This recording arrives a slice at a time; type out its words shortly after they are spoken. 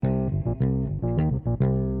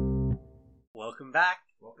Welcome back.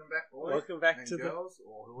 Welcome back, boys. Welcome back and to girls,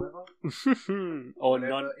 or whoever. or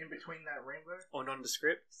Whatever in between that rainbow. or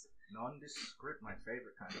nondescript. Nondescript, my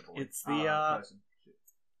favorite kind of boy. It's the person.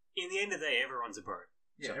 in the end of the day, everyone's a bro.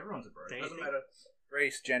 Yeah, So, everyone's a bro. don't you Doesn't think? matter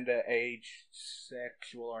race, gender, age,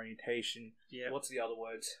 sexual orientation. Yeah. What's the other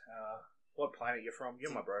words? What planet you're from?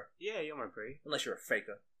 You're my bro. Yeah, you're my bro. Unless you're a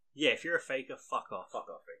faker. Yeah, if you're a faker, fuck off. Fuck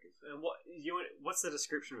off, fakers. And what's the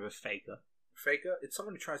description of a faker? Faker? It's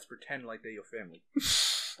someone who tries to pretend like they're your family.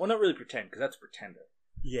 Well, not really pretend, because that's a pretender.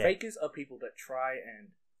 Yeah. Fakers are people that try and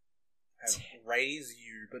raise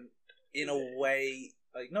you, but in a way,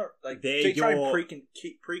 they try and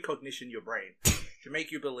precognition your brain to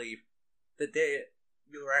make you believe that they're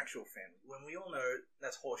your actual family. When we all know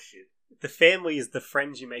that's horseshit. The family is the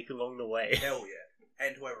friends you make along the way. Hell yeah.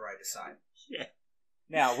 And whoever I decide. Yeah.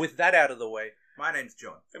 Now, with that out of the way, my name's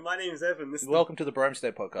John. And my name's Evan. Welcome to the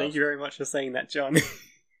Bromstead Podcast. Thank you very much for saying that, John.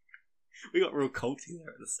 We got real culty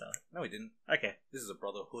there at the start. No, we didn't. Okay. This is a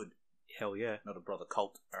brotherhood, Hell yeah. not a brother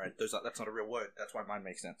cult. Alright, that's not a real word. That's why mine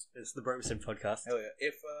makes sense. It's the Bromstead Podcast. Hell yeah.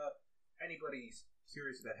 If anybody's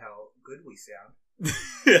curious about how good we sound,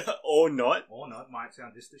 Or not. might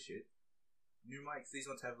sound just as shit. New mics, these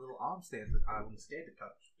ones have little arm stands that I'm scared to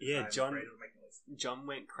touch. Yeah, I'm John. afraid it'll make noise. John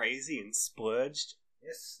went crazy and splurged.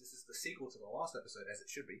 Yes, this is the sequel to the last episode, as it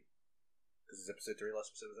should be. This is episode 3,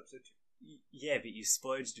 last episode was episode 2. Yeah, but you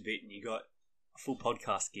splurged a bit and you got full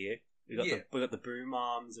podcast gear. We got the boom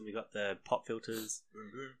arms and we got the pop filters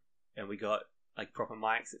Boom, boom. and we got like proper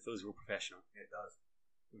mics. It feels real professional. Yeah, it does.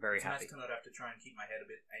 I'm very It's happy. nice to not have to try and keep my head a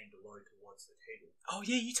bit aimed low towards the table. Oh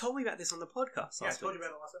yeah, you told me about this on the podcast. Yeah, I last told you week.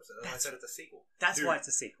 about it last episode. That's why I said it's a sequel. That's Dude. why it's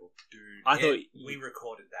a sequel. Dude, I thought we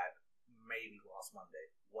recorded that maybe last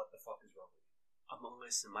Monday. What the fuck is wrong with you? I'm not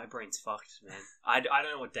listening. My brain's fucked, man. I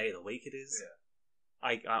don't know what day of the week it is. Yeah.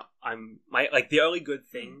 The only good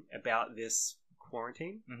thing about this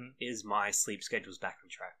quarantine Mhm. is my sleep schedule's back on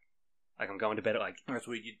track. Like I'm going to bed at like. That's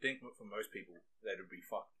weird. You'd think for most people they would be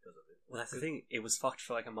fucked because of it. Well, that's the thing. It was fucked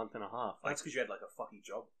for like a month and a half. Like, That's because you had like a fucking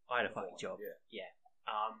job. I had a before. fucking job. Yeah.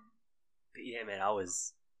 But yeah, man,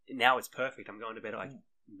 now it's perfect. I'm going to bed at like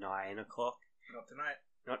 9 o'clock. Not tonight.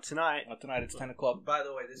 Not tonight. Not tonight. It's 10 o'clock. By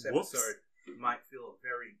the way, this Whoops. episode might feel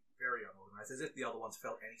very, very unorganized, as if the other ones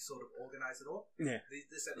felt any sort of organized at all. Yeah.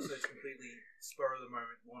 This episode's completely spur of the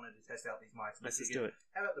moment. Wanted to test out these mics. Let's just do it.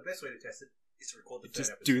 How about the best way to test it is to record the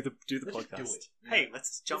Just third episode. do the Let's just podcast. do it. Hey, Yeah.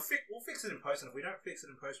 let's jump. We'll fix it in post, and if we don't fix it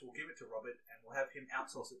in post, we'll give it to Robert, and we'll have him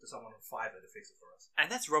outsource it to someone on Fiverr to fix it for us. And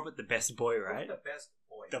that's Robert, the best boy, right? Robert, the best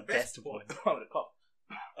boy. The best boy. I'm gonna cough.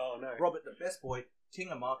 Oh no. Robert, the best boy. King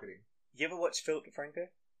of marketing. You ever watch Philip DeFranco?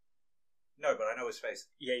 No, but I know his face.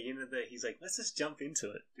 Yeah, you know he's like, let's just jump into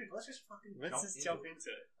it. Dude, let's just fucking Jump into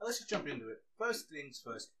it. Let's just jump into it. First things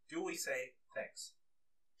first. Do we say thanks?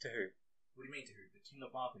 To who? What do you mean to who? The king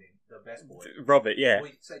of marketing, the best boy. Robert, yeah.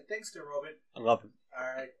 We say thanks to Robert. I love him.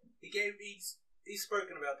 Alright. He's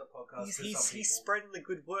spoken about the podcast to some He's people. spreading the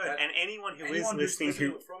good word. That- And anyone who's who's listening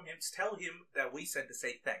to it from him, tell him that we said to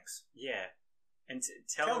say thanks. Yeah. And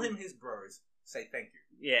Tell him his bros say thank you.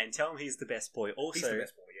 Yeah, and tell him he's the best boy. Also, He's the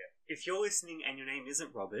best boy, yeah. if you're listening and your name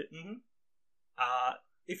isn't Robert, Mm-hmm.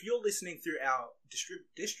 If you're listening through our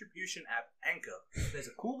distribution app, Anchor, there's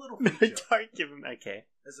a cool little no, feature. don't give him. Okay,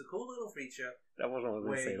 There's a cool little feature that wasn't what I was going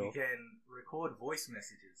where to say at you all. can record voice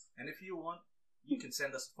messages. And if you want, you can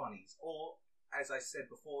send us funnies. Or, as I said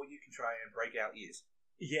before, you can try and break our ears.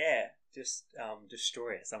 Yeah, just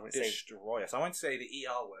destroy us. I won't say. Destroy us. I won't say the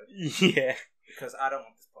ER word, Yeah, because I don't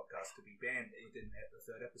want this podcast to be banned in the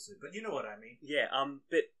third episode. But you know what I mean. yeah.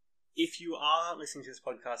 But if you are listening to this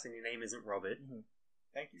podcast and your name isn't Robert,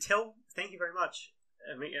 Thank you. thank you very much.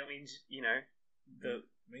 It means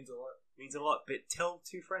Means a lot. means a lot. But tell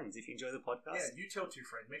 2 friends if you enjoy the podcast. Yeah, you tell 2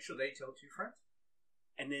 friends. Make sure they tell 2 friends.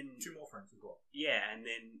 And then 2 more friends as well. yeah, and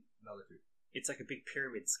then Another 2. it's like a big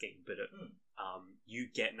pyramid scheme, but you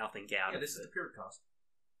get nothing out Yeah, of this is it. the period cast.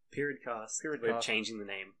 Periodcast. Periodcast. We're changing the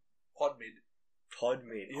name. Ew.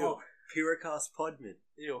 Podmid. Oh, Periodcast Podmid.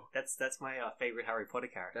 Ew. That's my favorite Harry Potter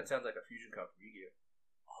character. That sounds like a fusion card from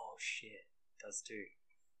Yu-Gi-Oh! Oh shit, it does too.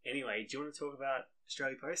 Anyway, do you want to talk about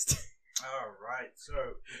Australia Post? Alright, so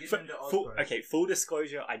we get into Okay, full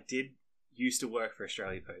disclosure, I did used to work for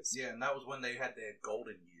Australia Post. Yeah, and that was when they had their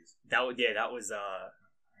golden years. That was Alright,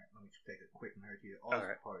 let me just take a quick note here.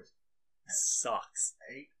 Alright. Post. sucks.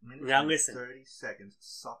 8 minutes Now and listen. 30 seconds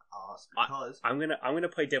suck ass because... I'm gonna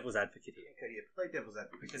play devil's advocate here. Okay, yeah, play devil's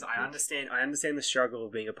advocate. Because I understand the struggle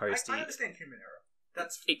of being a postie. I understand human error.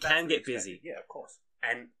 That's can to get be busy. expected. Yeah, of course.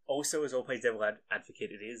 And also, as all plays devil advocate,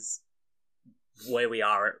 it is where we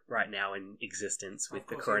are at right now in existence with Of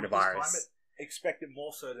the course, yeah, with this coronavirus. climate, expect it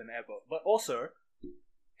more so than ever. But also,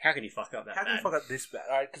 how can you fuck up that how bad? can you fuck up this bad?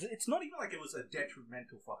 Alright, because it's not even like it was a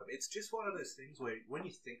detrimental fuck up. It's just one of those things where when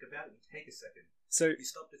you think about it, you take a second. So you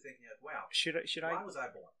stop to think, like, wow, why was I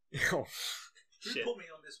born? Oh, Who shit. put me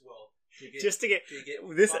on this world to get, Just to get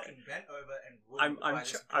this fucking bent over and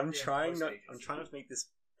I'm trying not to make this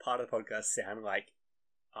part of the podcast sound like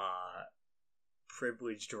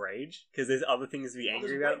privileged rage, because there's other things to be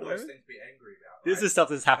angry about at the moment. Things to be angry about. This is stuff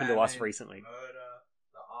that's happened to us recently. Murder,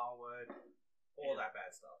 the R word, all that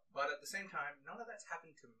bad stuff. But at the same time, none of that's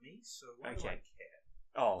happened to me, so why do I care?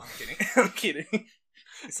 Oh, I'm kidding. I'm kidding.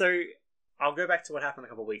 So I'll go back to what happened a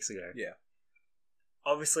couple of weeks ago. Yeah.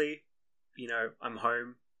 Obviously, I'm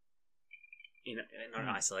home not in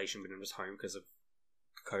isolation, but I'm just home because of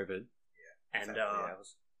COVID. Yeah. And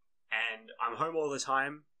I'm home all the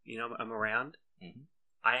time. I'm around. Mm-hmm.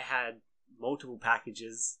 I had multiple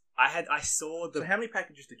packages. So how many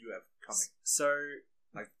packages did you have coming? So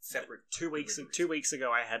like separate. 2 weeks. 2 weeks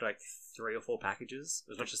ago, I had like 3 or 4 packages.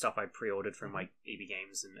 There's a bunch of stuff I pre-ordered from like EB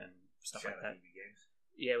Games and stuff like that. EB Games.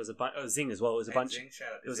 Yeah, it was a bunch. Oh, Zing as well. It was a bunch. Zing,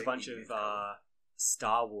 it was a bunch of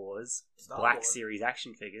Star Wars Black Series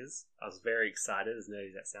action figures. I was very excited. As nerdy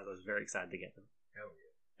as that sounds, I was very excited to get them. Hell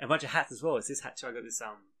yeah! And a bunch of hats as well. It's this hat too. I got this.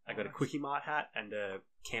 I got a Quickie Mart hat and a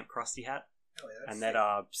Camp Krusty hat. Hell yeah, and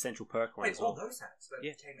that Central Perk one as well. All those hats that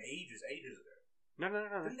came ages ago. No.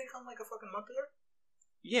 Didn't they come like a fucking month ago?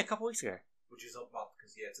 Yeah, a couple weeks ago. Which is a month,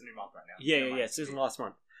 because it's a new month right now. Yeah. It's just last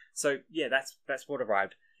month. So yeah, that's what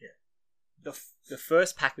arrived. Yeah. The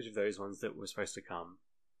first package of those ones that were supposed to come,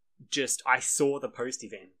 I saw the postie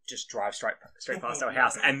van just drive straight past our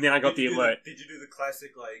house, and then I got the alert. Did you do the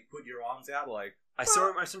classic like put your arms out like? I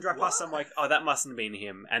saw him drive past. I'm like, oh, that mustn't have been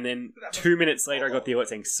him. And then 2 minutes later, I got the alert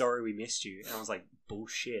saying, "Sorry, we missed you." And I was like,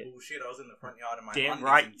 "Bullshit." I was in the front yard of my damn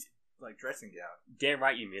right, like dressing gown. Damn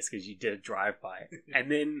right, you missed, because you did a drive by.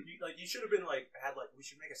 And then you should have been we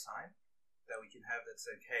should make a sign that we can have that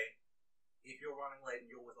said, "Hey, if you're running late and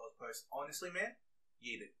you're with Ozpost, honestly, man,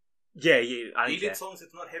 eat it." Yeah. I don't eat care. it as long as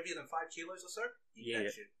it's not heavier than 5 kilos or so. Eat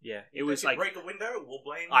that shit. Yeah. It was like break a window. We'll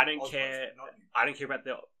blame. I don't Ozpost, care. not you. I don't care about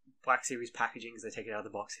the Black Series packaging because they take it out of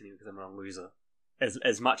the box anyway because I'm a loser.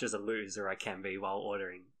 As much as a loser I can be while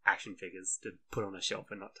ordering action figures to put on a shelf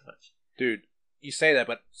and not touch. Dude, you say that,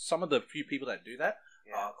 but some of the few people that do that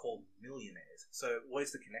are called millionaires. So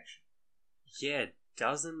where's the connection? Yeah,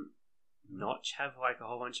 doesn't Notch have like a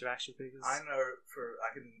whole bunch of action figures? I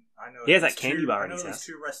know he has that candy bar in his house.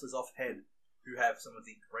 These 2 wrestlers off head who have some of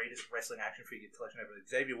the greatest wrestling action figure collection ever.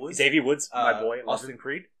 Xavier Woods, my boy. Austin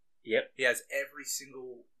Creed. Yep. He has every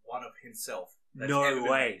single one of himself. No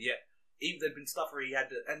way. Yeah. Even there'd been stuff where he had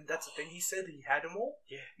to, and that's the thing. He said he had them all.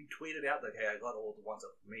 Yeah. He tweeted out like, "Hey, I got all the ones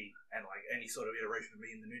of me and like any sort of iteration of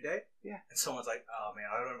me in the New Day." Yeah. And someone's like, "Oh man,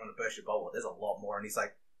 I don't want to burst your bubble. There's a lot more." And he's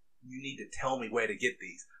like, "You need to tell me where to get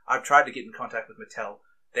these. I've tried to get in contact with Mattel.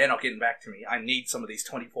 They're not getting back to me. I need some of these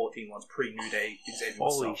 2014 ones pre-New Day Xavier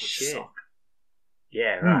Holy stuff, shit! Suck."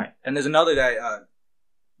 Yeah, right. And there's another guy,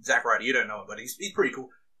 Zack Ryder. You don't know him, but he's pretty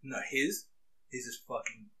cool. No, his is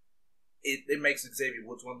fucking. It makes Xavier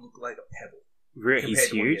Woods one look like a pebble. Really? He's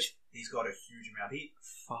huge? He's got a huge amount.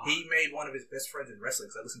 He made one of his best friends in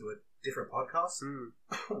wrestling, so I listened to a different podcast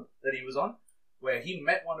that he was on, where he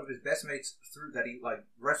met one of his best mates that he like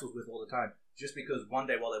wrestles with all the time, just because one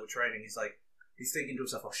day while they were training, he's thinking to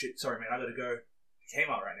himself, "Oh shit, sorry man, I gotta go to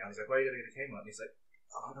Kmart right now." And he's like, "Why are you gonna go to Kmart?" And he's like,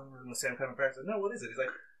 "Oh, I don't really want to say I'm kind of embarrassed." Like, "No, what is it?" He's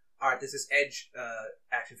like, "Alright, there's this Edge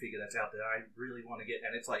action figure that's out there I really want to get,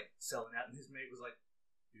 and it's like selling out." And his mate was like,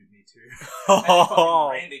 "Dude, me too."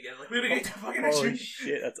 Oh, holy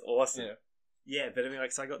shit, that's awesome. Yeah, but I mean,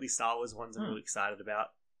 like, so I got these Star Wars ones I'm really excited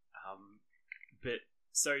about. But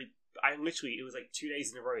so I literally, it was like 2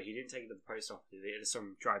 days in a row. He didn't take it to the post office. They just saw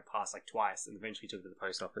him drive past like twice, and eventually took it to the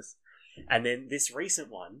post office. And then this recent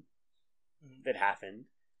one that happened,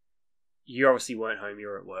 you obviously weren't home. You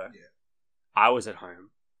were at work. Yeah. I was at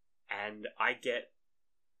home, and I get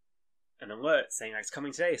an alert saying it's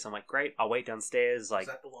coming today. So I'm like, great, I'll wait downstairs. Like, is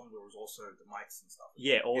that the one where it was also the mics and stuff?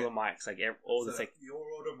 Yeah, all the mics, like all so the like your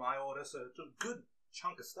order, my order. So it's a good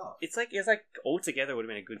chunk of stuff. It's like all together would have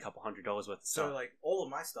been a good couple $100 worth of stuff. So like all of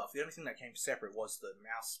my stuff, the only thing that came separate was the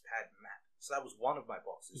mouse pad mat. So that was one of my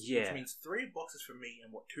boxes. Yeah, which means 3 boxes for me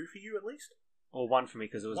and 2 for you at least. Or 1 for me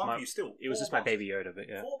because it was one for you still. It was just my Baby Yoda, but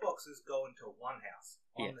yeah. 4 boxes go into one house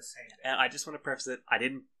on the same day. And I just want to preface it: I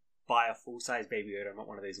didn't buy a full-size Baby Yoda. I'm not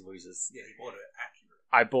one of these losers. Yeah, you bought it accurate.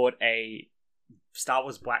 I bought a Star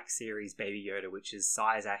Wars Black Series Baby Yoda, which is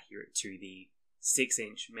size accurate to the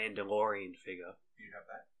 6-inch Mandalorian figure. Do you have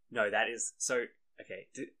that? No, that is... So, okay,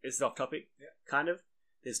 this is off topic, yeah. kind of.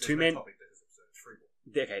 There's no topic, there's episode. It's Freeball.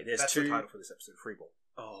 Okay, That's the title for this episode, Freeball.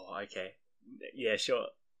 Oh, okay. Yeah, sure.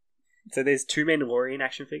 So there's 2 Mandalorian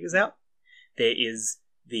action figures out. There is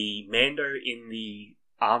the Mando in the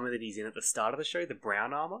armor that he's in at the start of the show, the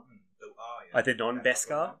brown armor. Like the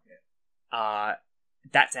non-Beskar. Yeah.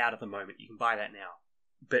 That's out at the moment. You can buy that now.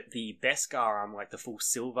 But the Beskar armor, like the full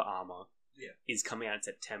silver armor, is coming out in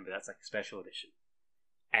September. That's like a special edition.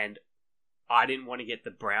 And I didn't want to get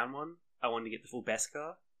the brown one. I wanted to get the full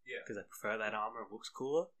Beskar. Yeah. Because I prefer that armor. It looks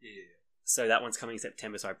cooler. Yeah. So that one's coming in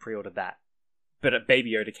September, so I pre-ordered that. But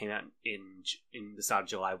Baby Yoda came out in the start of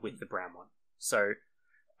July with the brown one. So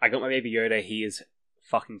I got my Baby Yoda. He is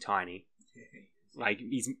fucking tiny. Like,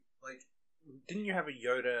 he's... Like, didn't you have a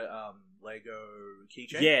Yoda Lego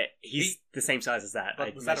keychain? Yeah, he's the same size as that.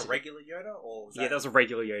 But was that a regular Yoda? Or was that was a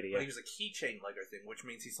regular Yoda, yeah. But he was a keychain Lego thing, which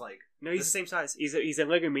means he's like... No, he's the same size. He's a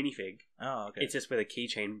Lego minifig. Oh, okay. It's just with a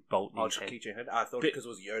keychain bolt. Oh, just a keychain head? I thought because it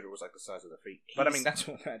was Yoda, it was like the size of the feet. But I mean, that's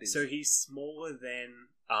what that is. So he's smaller than...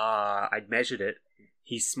 I'd measured it.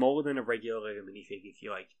 He's smaller than a regular Lego minifig if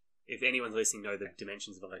you like... If anyone's listening, know the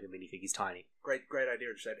dimensions of a Lego minifig. He's tiny. Great idea,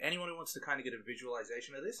 Chad. Anyone who wants to kind of get a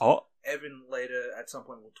visualization of this, Evan later at some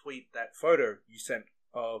point will tweet that photo you sent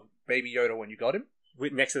of Baby Yoda when you got him.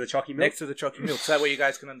 Next to the Chalky Milk? Next to the Chalky Milk. So that way you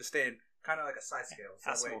guys can understand, kind of like a size scale.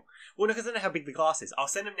 How small? Well, no, because I don't know how big the glass is. I'll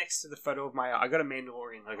send him next to the photo of my... I got a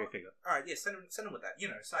Mandalorian Lego figure. Alright, yeah, send him with that. You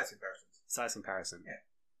know, size comparisons. Size comparison.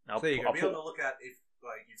 Yeah. So you can be able to look at if...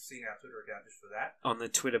 Like, you've seen our Twitter account just for that. On the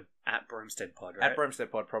Twitter, at Bromstead Pod, right? At Bromstead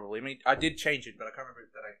Pod, probably. I mean, I did change it, but I can't remember if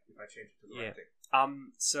I changed it to the right thing.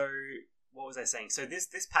 So, what was I saying? So, this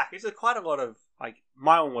package, there's quite a lot of, like,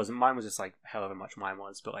 mine wasn't. Mine was just, like, however much mine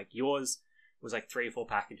was. But, like, yours was, like, 3 or 4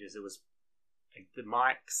 packages. It was, like, the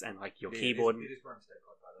mics and, like, your keyboard. It is Bromstead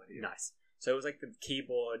Pod, by the way. Yeah. Nice. So, it was, like, the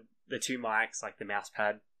keyboard, the 2 mics, like, the mouse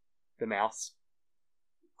pad, the mouse.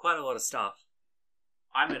 Quite a lot of stuff.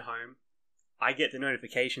 I'm at home. I get the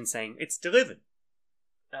notification saying, it's delivered.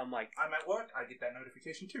 And I'm like... I'm at work, I get that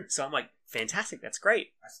notification too. So I'm like, fantastic, that's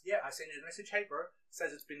great. I sent you a message, hey bro, it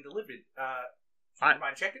says it's been delivered. Do you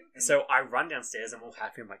mind checking? So I run downstairs, I'm all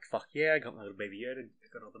happy, I'm like, fuck yeah, I got my little Baby Yoda, I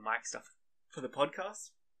got all the mic stuff for the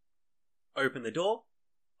podcast. Open the door.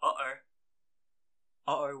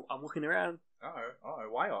 Uh-oh, I'm looking around.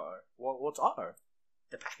 Why uh-oh? What's uh-oh?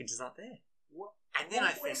 The package is not there. What? And then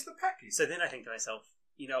Where's the package? So then I think to myself,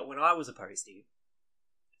 you know, when I was a postie,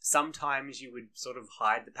 sometimes you would sort of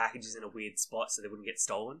hide the packages in a weird spot so they wouldn't get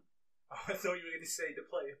stolen. Oh, I thought you were going to say to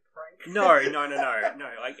play a prank. No.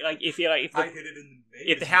 Like if you like, I hid it in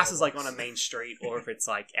the if the house is like on a main street or if it's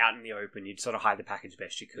like out in the open, you'd sort of hide the package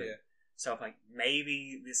best you could. Yeah. So I'm like,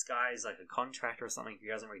 maybe this guy's like a contractor or something. He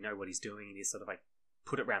doesn't really know what he's doing, and he's sort of like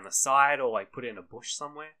put it around the side or like put it in a bush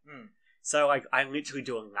somewhere. So like I literally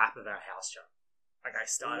do a lap of our house, John. Like I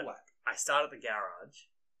start at the garage.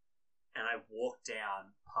 And I walk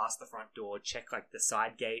down past the front door, check like the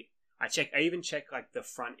side gate. I even check like the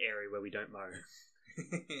front area where we don't mow.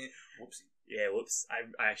 Whoopsie. Yeah, whoops. I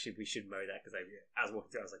actually, we should mow that because I was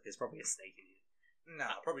walking through, I was like, there's probably a snake in here.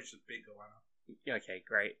 Nah, probably just a big goanna. Yeah, okay,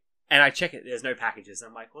 great. And I check it, there's no packages. And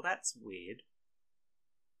I'm like, well, that's weird.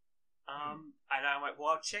 And I'm like, well,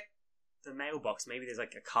 I'll check the mailbox. Maybe there's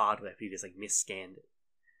like a card left. You just like mis-scanned it.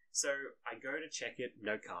 So I go to check it,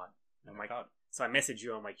 no card. No card. So I message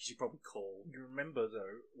you, I'm like, you should probably call. You remember,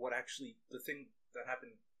 though, the thing that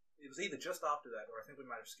happened, it was either just after that, or I think we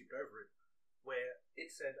might have skipped over it, where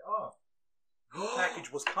it said, the package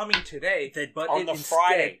was coming today, but on the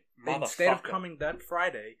Friday. Instead of coming that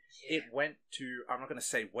Friday, it went to, I'm not going to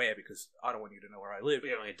say where, because I don't want you to know where I live. We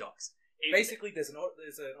don't get docs. Basically, there's an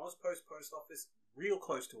Ozpost post office real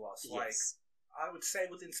close to us. Yes. Like, I would say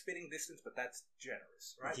within spitting distance, but that's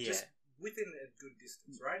generous, right? Yeah. Just within a good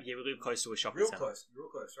distance, right? Yeah, we live close to a shopping real center. Real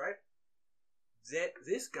close, right?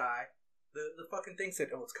 This guy, the fucking thing said,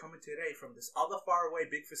 it's coming today from this other far away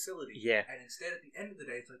big facility. Yeah. And instead, at the end of the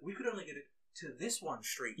day, it's like, we could only get it to this one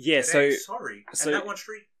street. Yeah, today. Sorry. And that one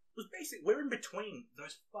street was we're in between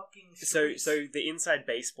those fucking streets. So the inside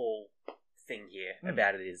baseball thing here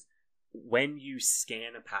about it is, when you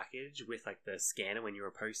scan a package with like the scanner when you're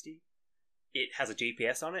a postie, it has a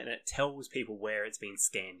GPS on it and it tells people where it's been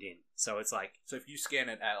scanned in. So it's like... So if you scan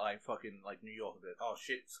it at like fucking like New York,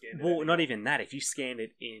 scanned it. Well, not even that. If you scan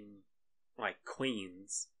it in like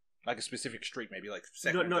Queens... Like a specific street, maybe like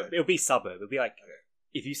second. No, it'll be suburb. It'll be like... Okay.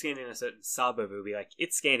 If you scan in a certain suburb, it'll be like,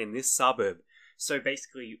 it's scanned in this suburb. So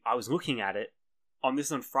basically, I was looking at it. On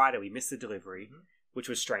Friday, we missed the delivery, which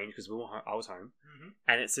was strange because I was home.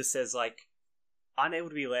 And it just says like, unable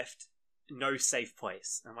to be left, no safe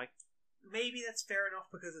place. I'm like... Maybe that's fair enough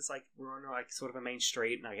because it's like we're on like sort of a main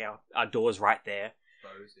street and like our door's right there.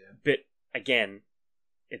 Suppose, yeah. But again,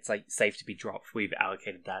 it's like safe to be dropped. We've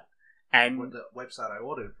allocated that. And when the website I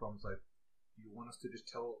ordered from was like, do you want us to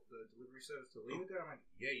just tell the delivery service to leave it there? I'm like,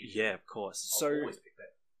 yeah, of course. I'll always pick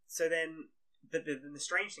that. So then, but the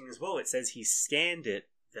strange thing as well, it says he scanned it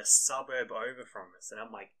the suburb over from us, and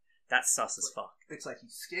I'm like, that's sus as fuck. It's like he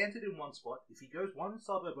scanned it in one spot. If he goes one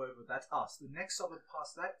suburb over, that's us. The next suburb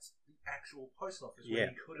past that's the actual post office where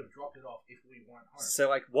he could have dropped it off if we weren't home. So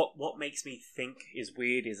like, what makes me think is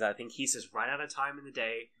weird is I think he's just run out of time in the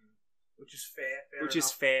day, which is fair. Which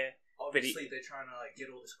is fair. Obviously, they're trying to like get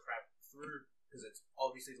all this crap through because it's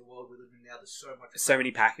obviously the world we live in now. There's so much. So many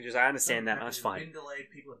packages. I understand that. That's fine. Been delayed.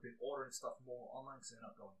 People have been ordering stuff more online because they're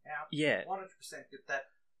not going out. Yeah, 100% get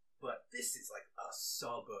that. But this is like a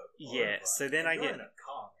suburb. Yeah. So then I get. In a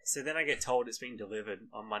car, so then I get told it's being delivered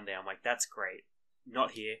on Monday. I'm like, that's great.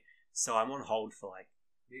 Not here. So I'm on hold for like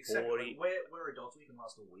 40. We're adults. We can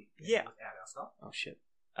last a week. Yeah. Without our stuff. Oh shit.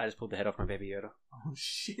 I just pulled the head off my baby Yoda. Oh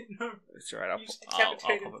shit, no. It's alright, I'll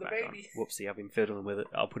pop it the back baby. on. Whoopsie, I've been fiddling with it.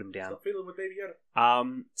 I'll put him down. Stop fiddling with baby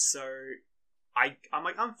Yoda. So I'm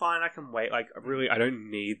like, I'm fine, I can wait. Like, really, I don't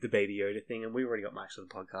need the baby Yoda thing, and we already got Max for the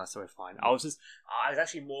podcast, so we're fine. I was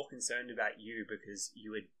actually more concerned about you because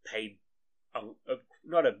you had paid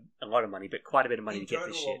not a lot of money, but quite a bit of money to get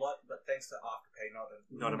this shit. A lot, but thanks to Afterpay,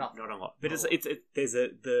 not a lot. But there's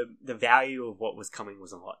the value of what was coming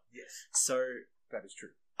was a lot. Yes. So that is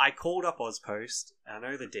true. I called up Ozpost, and I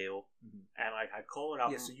know the deal, and like I called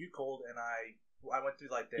up. Yeah, so you called, and I went through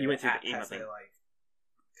like their you went through the email thing, like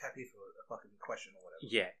tap here for a fucking question or whatever.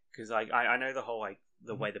 Yeah, because like I know the whole like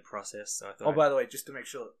the way the process. So I thought. Oh, by the way, just to make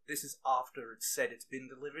sure, this is after it said it's been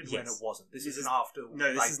delivered when it wasn't. This isn't after.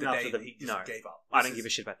 No, this isn't after he just gave up. I don't give a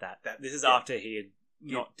shit about that. This is after he had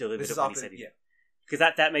not delivered it when he said he did. Because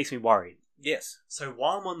that makes me worried. Yes. So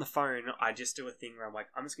while I'm on the phone, I just do a thing where I'm like,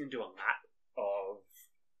 I'm just going to do a lap of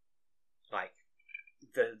like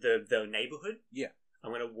the neighborhood. Yeah.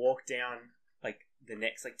 I'm going to walk down like the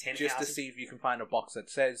next like 10 just houses. To see if you can find a box that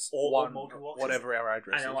says or whatever our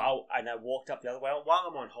address is. And I walked up the other way while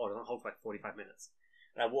I'm on hold. I'm on hold for like 45 minutes.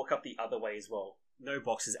 And I walk up the other way as well. No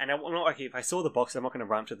boxes. And I'm not like, if I saw the box, I'm not going to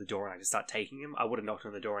run to the door and I just start taking them. I would have knocked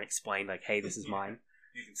on the door and explained like, hey, this is mine.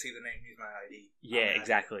 You can see the name. Here's my ID. Yeah,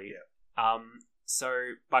 exactly. Yeah.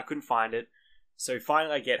 So but I couldn't find it. So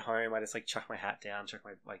finally, I get home. I just like chuck my hat down, chuck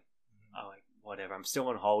my like whatever. I'm still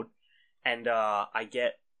on hold, and I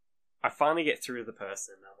finally get through to the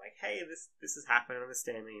person. I'm like, hey, this has happened. I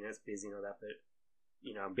understand that it's busy and all that, but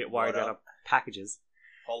I'm a bit worried about our packages.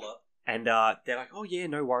 Hold up. And they're like, oh yeah,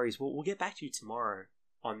 no worries. We'll get back to you tomorrow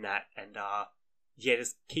on that. And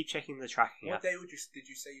just keep checking the tracking. What day did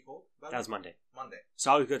you say you called? That was Monday. Monday.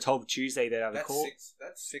 So I got told Tuesday that I would call.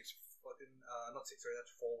 That's 6 fucking not 6. Sorry,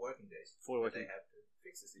 that's 4 working days. 4 working. They have to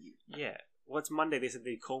fix this issue. Yeah. Well, it's Monday. They said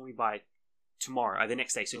they'd call me by tomorrow, the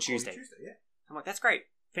next day, so Tuesday. Tuesday, yeah. I'm like, that's great,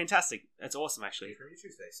 fantastic, that's awesome, actually. From you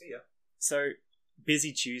Tuesday, see ya. So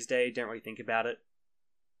busy Tuesday, don't really think about it.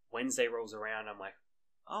 Wednesday rolls around, I'm like,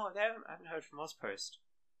 oh, I haven't heard from Ozpost.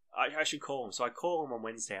 I should call them. So I call them on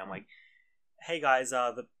Wednesday. I'm like, hey guys,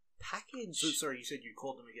 the package. So, sorry, you said you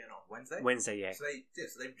called them again on Wednesday? Wednesday, yeah. So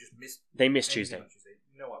they just missed. They missed Tuesday.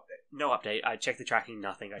 No update. No update. I checked the tracking,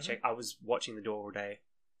 nothing. I was watching the door all day,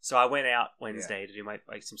 so I went out Wednesday to do my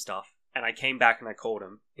some stuff, and I came back and I called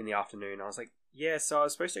them in the afternoon. I was like, yeah, so I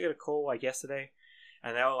was supposed to get a call like yesterday,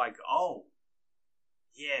 and they were like, oh,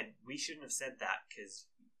 yeah, we shouldn't have said that because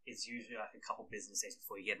it's usually like a couple business days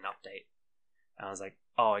before you get an update. And I was like,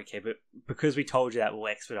 oh, okay, but because we told you that, we'll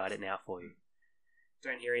expedite it now for you.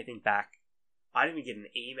 Don't hear anything back. I didn't even get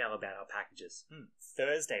an email about our packages.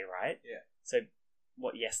 Thursday, right? Yeah. So,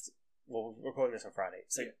 we're recording this on Friday.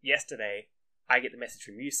 So, yesterday, I get the message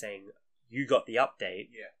from you saying you got the update.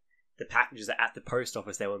 Yeah. The packages are at the post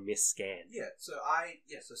office, they were misscanned. Yeah, so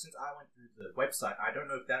since I went through the website, I don't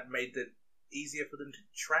know if that made it easier for them to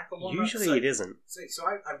track them or Usually it isn't. So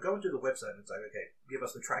I'm going through the website and it's like, okay, give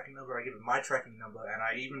us the tracking number. I give it my tracking number, and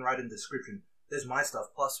I even write in the description, there's my stuff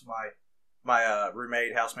plus my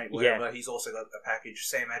roommate, housemate, whatever. Yeah. He's also got a package,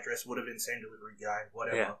 same address, would have been same delivery guy,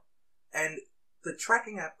 whatever. Yeah. And the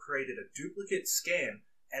tracking app created a duplicate scan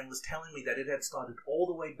and was telling me that it had started all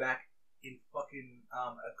the way back in fucking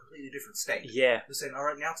a completely different state. Yeah. They're saying, all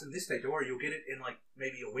right, now it's in this state. Don't worry, you'll get it in like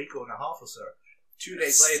maybe a week or a half or so. 2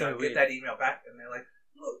 days later, I get that email back, and they're like,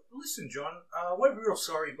 look, listen, John, we're real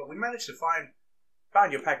sorry, but we managed to find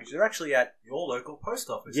your package. They're actually at your local post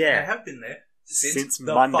office. Yeah. And they have been there since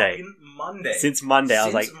Monday. Fucking Monday. Since Monday. I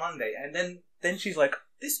was like... Since Monday. And then she's like,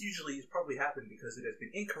 this usually has probably happened because it has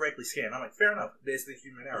been incorrectly scanned. I'm like, fair enough. There's the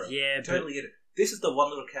human error. Yeah, I totally get it. This is the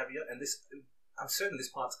one little caveat, and this... I'm certain this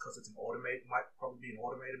part's because it's might probably be an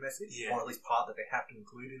automated message, Yeah. or at least part that they have to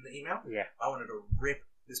include in the email. Yeah. I wanted to rip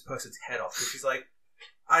this person's head off, because she's like,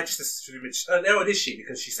 I just assume it's... no, it is she,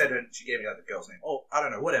 because she said she gave me like the girl's name. Oh, I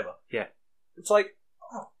don't know, whatever. Yeah. It's like,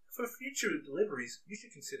 for future deliveries, you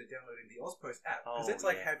should consider downloading the Ozpost app, because it's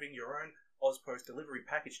like having your own Ozpost delivery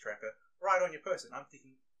package tracker right on your person. I'm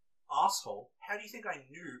thinking, asshole, how do you think I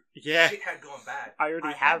knew shit had gone bad? I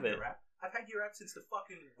already have it. I've had your app since the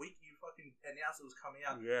fucking week you fucking announced it was coming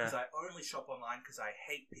out. Because I only shop online because I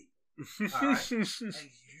hate people. Alright?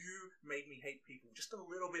 And you made me hate people just a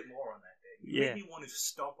little bit more on that day. You made me want to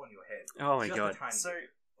stomp on your head. Oh my god. So,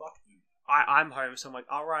 fuck you. I'm home, so I'm like,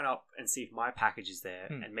 I'll run up and see if my package is there,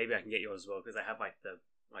 and maybe I can get yours as well, because I have like the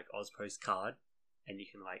Ozpost card, and you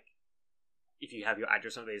can like, if you have your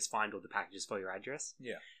address on it, they just find all the packages for your address.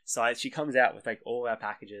 Yeah. So she comes out with like all our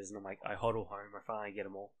packages, and I'm like, I huddle home, I finally get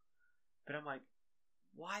them all, but I'm like,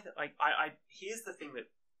 why? Here's the thing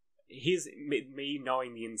here's me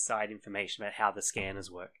knowing the inside information about how the scanners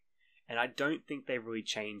work, and I don't think they've really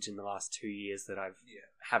changed in the last 2 years that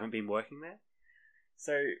haven't been working there.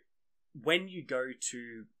 So when you go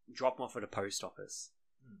to drop them off at a post office,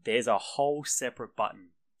 there's a whole separate button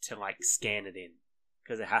to like scan it in,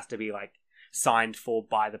 because it has to be like signed for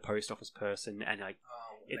by the post office person, and like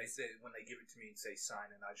when they give it to me and say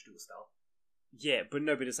sign, and I just do a stuff. Yeah, but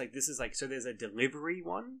it's like, this is like, so there's a delivery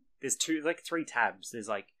one. There's 3 tabs. There's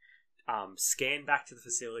like scan back to the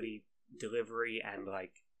facility, delivery, and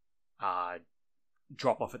like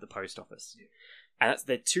drop off at the post office. Yeah. And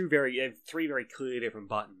they're 3 very clearly different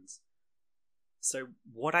buttons. So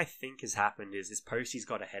what I think has happened is this postie's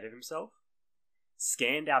got ahead of himself,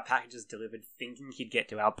 scanned our packages delivered, thinking he'd get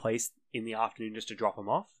to our place in the afternoon just to drop them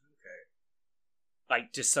off. Okay.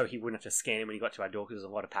 Like, just so he wouldn't have to scan him when he got to our door, because there's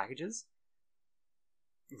a lot of packages.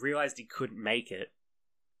 Realised he couldn't make it,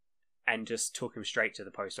 and just took him straight to the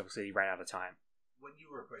post office because he ran out of time. When you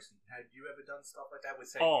were a person, had you ever done stuff like that? With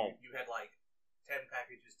say you had like 10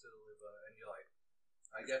 packages to deliver, and you're like,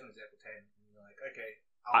 I gave an example 10, and you're like, okay,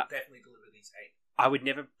 I'll definitely deliver these 8. I would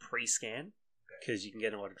never pre-scan, because you can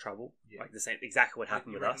get in a lot of trouble. Yeah. Like the same, exactly what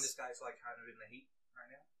happened with us. This guy's like kind of in the heat right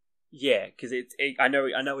now. Yeah, because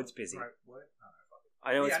I know it's busy. Right, what?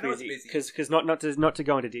 I know it's busy because not to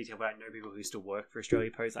go into detail, but I know people who still work for Australia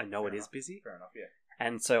Post. I know it is busy. Fair enough, yeah.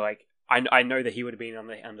 And so like I know that he would have been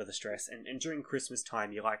under the stress, and during Christmas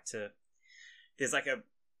time you like to. There's like a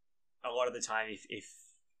lot of the time if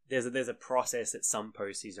there's a process that some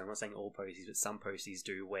posties, I'm not saying all posties, but some posties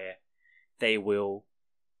do, where they will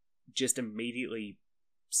just immediately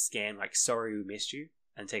scan like, sorry we missed you,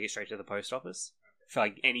 and take it straight to the post office for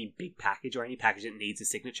like any big package or any package that needs a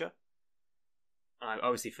signature.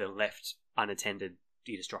 Obviously for left unattended,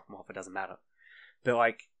 you just drop them off, it doesn't matter. But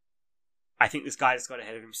like, I think this guy just got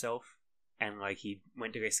ahead of himself, and like he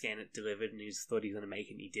went to go scan it delivered, and he just thought he was going to make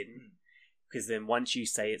it, and he didn't. Because then once you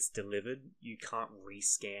say it's delivered, you can't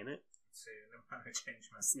rescan it. So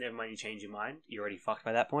never mind you change your mind, you're already fucked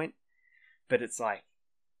by that point. But it's like,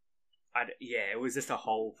 it was just a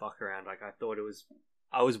whole fuck around. Like,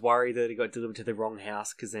 I was worried that it got delivered to the wrong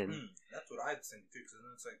house, because then that's what I'd think too. Because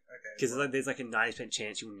then it's like, okay, because there's like a 90%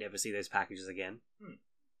 chance you'll never see those packages again.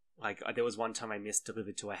 Like, there was one time I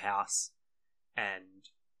misdelivered to a house, and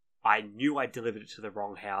I knew I delivered it to the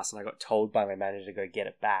wrong house, and I got told by my manager to go get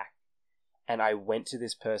it back. And I went to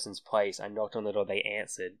this person's place. I knocked on the door. They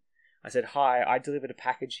answered. I said, "Hi, I delivered a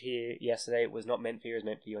package here yesterday. It was not meant for you. It was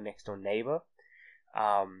meant for your next door neighbor.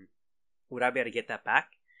 Would I be able to get that back?"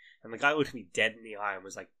 And the guy looked at me dead in the eye and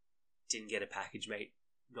was like, "Didn't get a package, mate.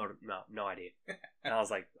 No idea." And I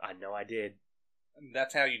was like, "I know I did." And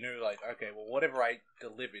that's how you knew, like, okay, well, whatever I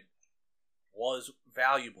delivered was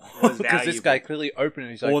valuable. Because this guy clearly opened it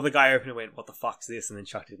and he's like... Or the guy opened it and went, "What the fuck's this?" and then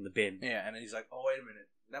chucked it in the bin. Yeah, and then he's like, "Oh, wait a minute.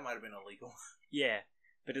 That might have been illegal." Yeah,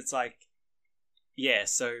 but it's like... Yeah,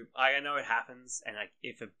 so I know it happens, and like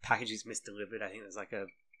if a package is misdelivered, I think there's like a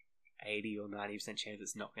 80 or 90% chance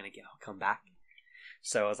it's not going to come back.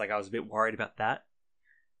 So I was a bit worried about that.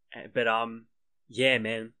 But yeah,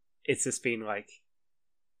 man, it's just been like,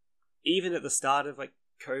 even at the start of like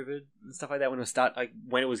COVID and stuff like that,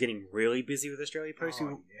 when it was getting really busy with Australia Post,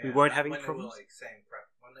 we weren't having problems.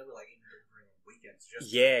 When they were like even delivering on weekends,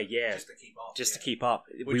 just to keep up. To keep up.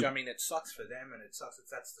 Which, I mean, it sucks for them, and it sucks that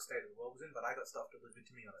that's the state of the world was in. But I got stuff delivered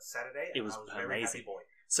to me on a Saturday, and it was I was amazing. Very happy boy.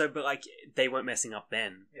 So, but like, they weren't messing up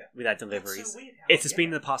then with our deliveries. That's so weird it's just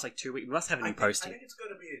been in the past like 2 weeks. We must have a new posting. I think it's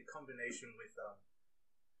going to be a combination with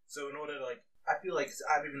so in order to like, I feel like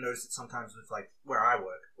I've even noticed it sometimes with like where I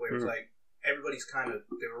work, where it's like everybody's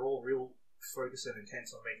they were all real focused and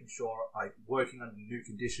intense on making sure like working under new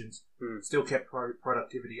conditions, still kept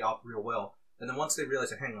productivity up real well. And then once they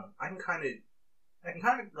realize that, hang on, I can kind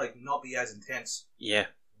of like not be as intense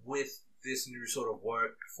with this new sort of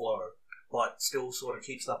workflow, but still sort of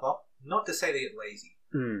keep stuff up. Not to say they get lazy,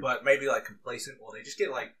 but maybe like complacent, or they just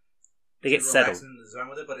get like they get settled in the zone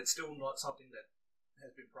with it. But it's still not something that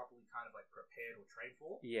has been properly kind of like prepared or trained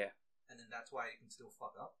for. Yeah, and then that's why you can still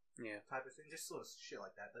fuck up. Yeah, type of thing, just sort of shit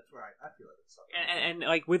like that. That's where I feel like it's something. And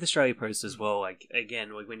like with Australia Post as well, like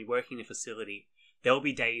again, like when you're working in a facility, there'll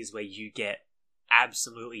be days where you get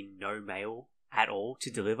absolutely no mail at all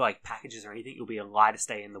to deliver, like packages or anything. It'll be the lightest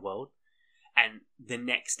day in the world, and the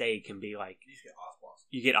next day can be like you just get ass blasted.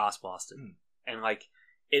 You get ass blasted, and like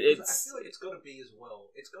it's. I feel like it's got to be as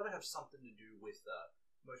well. It's got to have something to do with.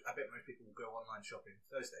 I bet most people will go online shopping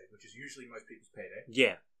Thursday, which is usually most people's payday.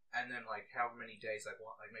 Yeah. And then, like, how many days, like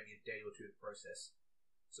maybe a day or two to process.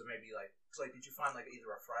 So maybe, like, did you find, like,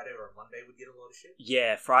 either a Friday or a Monday would get a lot of shit?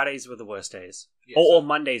 Yeah, Fridays were the worst days. Yeah, or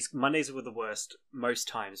Mondays. Mondays were the worst most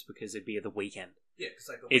times because it'd be the weekend. Yeah, because,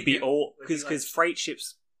 like, it'd be all... Because freight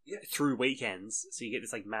ships through weekends, so you get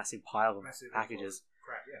this, like, massive pile of packages.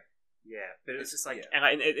 Crap, yeah. Yeah, but it's just, like...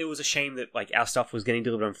 And it was a shame that, like, our stuff was getting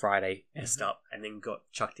delivered on Friday, messed up, and then got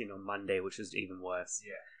chucked in on Monday, which was even worse.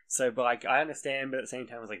 Yeah. So, but like, I understand, but at the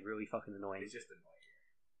same time, it was like really fucking annoying. It's just annoying.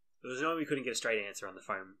 It was annoying we couldn't get a straight answer on the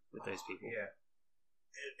phone with those people. Yeah,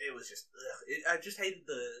 it was just. I just hated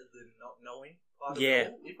the not knowing part of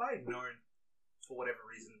it all. If I had known, for whatever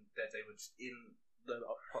reason, that they were just in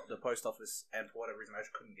the post office, and for whatever reason I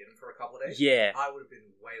just couldn't get them for a couple of days. Yeah, I would have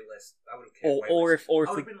been way less. I would have cared way less. I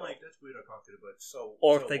would have been like, "That's weird, I can't get it." But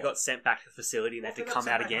if they got sent back to the facility and they had to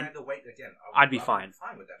come out again, I had to wait again. I'd be fine.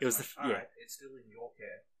 Fine with that. It was right, it's still in your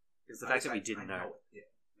care. It's the fact that we didn't know. Yeah.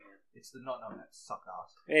 It's the not knowing that sucked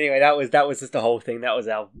ass. Anyway, that was just the whole thing. That was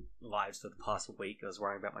our lives for the past week. I was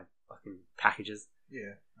worrying about my fucking packages.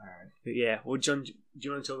 Yeah. Alright. But yeah. Well, John, do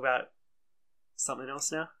you want to talk about something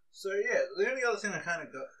else now? So yeah, the only other thing I kind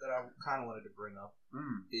of wanted to bring up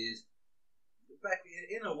is back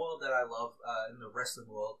in a world that I love, in the wrestling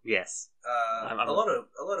world. Yes. A lot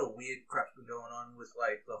of weird crap's been going on with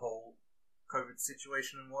like the whole COVID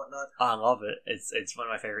situation and whatnot. I love it. It's one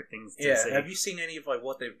of my favorite things to see. Have you seen any of like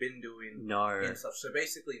what they've been doing? No. And stuff. So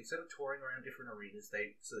basically, instead of touring around different arenas,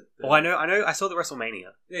 I know. I saw the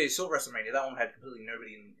WrestleMania. Yeah, you saw WrestleMania. That one had completely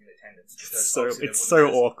nobody in attendance. It's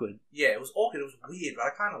so awkward. Yeah, it was awkward. It was weird, but I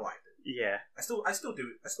kind of liked it. Yeah. I still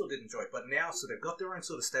did enjoy it. But now, so they've got their own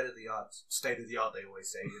sort of state of the art. They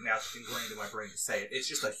always say. And now it's ingrained in my brain to say it. It's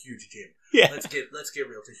just a huge gym. Yeah. Let's get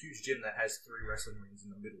real. It's a huge gym that has 3 wrestling rings in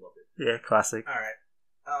the middle of it. Yeah, classic. All right.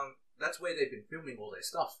 That's where they've been filming all their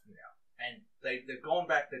stuff now, and they've gone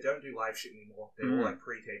back. They don't do live shit anymore. They all like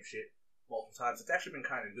pre-tape shit multiple times. It's actually been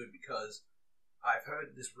kind of good because I've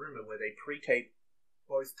heard this rumor where they pre-tape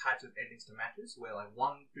both types of endings to matches. Where like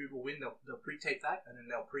one dude will win, they'll pre-tape that, and then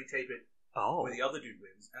they'll pre-tape it where the other dude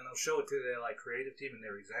wins, and they'll show it to their like creative team and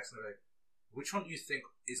their execs, and they're like, which one do you think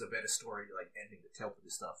is a better story, like ending to tell for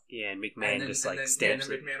this stuff? Yeah, and McMahon stamps it. And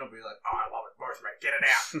then McMahon will be like, "Oh, I love it, both, mate. Get it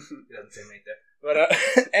out." He doesn't say mate there, but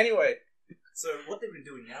anyway. So what they've been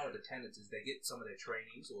doing now with attendance is they get some of their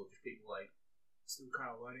trainees or just people like still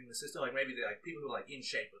kind of learning the system. Like maybe they're like people who are like in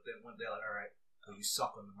shape, but then when they're like, "All right, well, you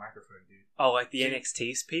suck on the microphone, dude." Oh, like the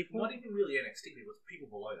NXT people? Not even really NXT people. It's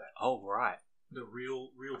people below that. Oh, right. The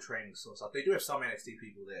real training sort of stuff. They do have some NXT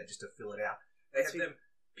people there just to fill it out. They have them.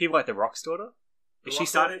 People like the Rock's daughter? Is she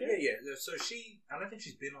started? Yeah. So I don't think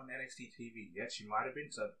she's been on NXT TV yet. She might have been,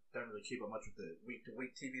 so I don't really keep up much with the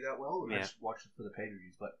week-to-week TV that well. I just watch it for the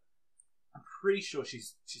pay-per-views, but I'm pretty sure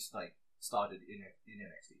she's like started in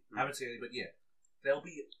NXT. I haven't seen any, but yeah, they'll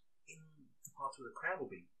be in the parts where the crowd will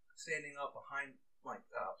be standing up behind like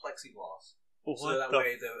plexiglass. So that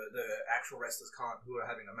way the actual wrestlers who are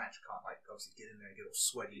having a match can't like obviously get in there and get all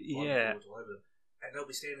sweaty and all over them, and they'll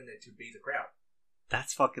be standing there to be the crowd.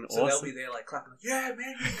 That's fucking awesome. So they'll be there like clapping, like, "Yeah,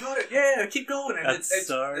 man, you got it! Yeah, keep going!" And it's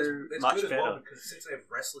much good better. as well because since they have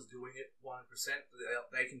wrestlers doing it 100%,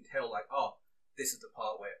 they can tell like, "Oh, this is the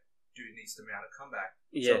part where dude needs to mount a comeback.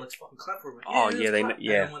 Yeah. So let's fucking clap for him." And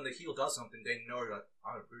then when the heel does something, they know like,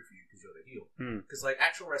 "I'm gonna boo for you because you're the heel." Because like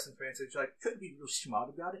actual wrestling fans, they're like could be real smart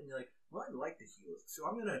about it, and you're like, "Well, I like the heels, so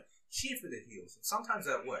I'm gonna cheer for the heels." And sometimes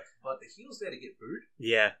that works, but the heel's there to get booed.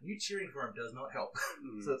 Yeah, you cheering for him does not help.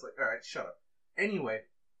 So it's like, all right, shut up. Anyway,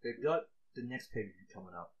 they've got the next pay-per-view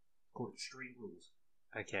coming up called Extreme Rules.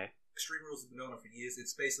 Okay. Extreme Rules has been going on for years.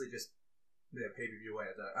 It's basically just their pay-per-view way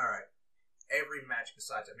of that. All right, every match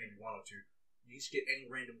besides that, maybe 1 or 2, you just get any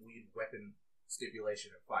random weird weapon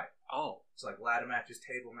stipulation and fight. Oh. It's like ladder matches,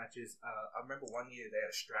 table matches. I remember one year they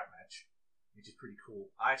had a strap match, which is pretty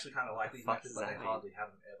cool. I actually kind of like these matches, but they hardly have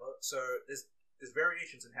them ever. So there's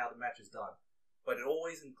variations in how the match is done. but it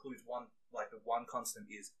always includes one, like the one constant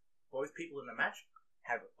is both people in the match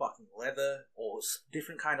have a fucking leather or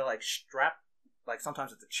different kind of like strap, like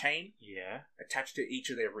sometimes it's a chain, attached to each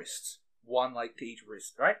of their wrists. One like to each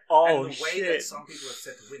wrist, right? Oh, and the way that some people have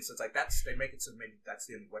said to win, so it's like they make it so maybe that's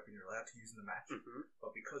the only weapon you're allowed to use in the match.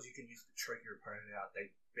 But because you can use it to choke your opponent out,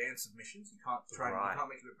 they ban submissions. You can't you can't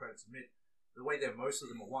make your opponent submit. The way that most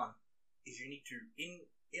of them are won is you need to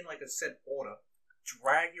in like a set order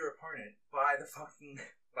drag your opponent by the fucking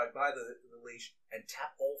by the leash and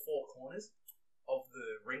tap all four corners of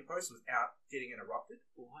the ring post without getting interrupted.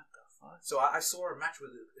 What the fuck? So I saw a match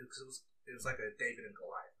with it because it was like a David and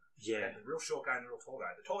Goliath. Yeah. The real short guy and the real tall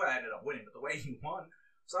guy. The tall guy ended up winning, but the way he won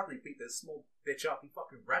was after he beat this small bitch up, he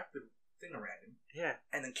fucking wrapped the thing around him. Yeah.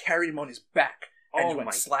 And then carried him on his back. And he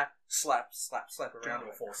went slap around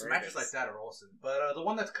all four. So matches like that are awesome. But the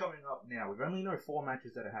one that's coming up now, we've only know 4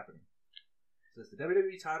 matches that are happening. So there's the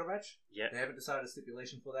WWE title match. Yeah. They haven't decided a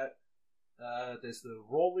stipulation for that. There's the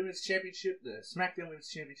Raw Women's Championship, the SmackDown Women's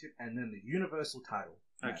Championship, and then the Universal title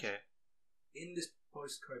match. Okay. In this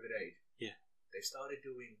post-COVID age, they started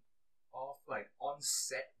doing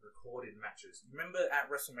on-set recorded matches. Remember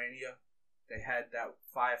at WrestleMania, they had that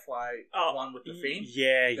Firefly one with the Fiend?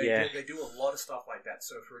 They do a lot of stuff like that.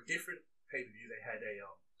 So for a different pay-per-view, they had I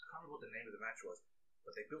can't remember what the name of the match was,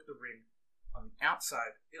 but they built the ring on the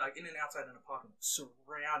outside, like in an parking lot,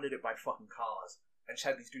 surrounded it by fucking cars, and just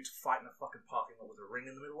had these dudes fight in a fucking parking lot with a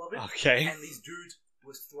ring in the middle of it. Okay. And these dudes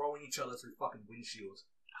was throwing each other through fucking windshields.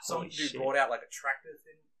 Some dude brought out like a tractor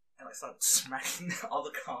thing and like started smacking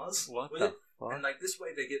other cars with it. Fuck? And like this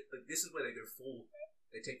way they get this is where they go full.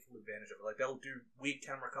 They take full advantage of it. Like they'll do weird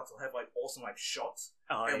camera cuts. They'll have like awesome like shots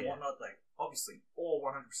and whatnot. Like obviously all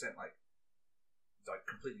 100% like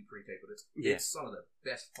completely pre-taped, but it's some of the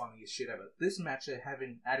best funniest shit ever. This match they're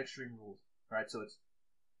having at Extreme Rules, right? So it's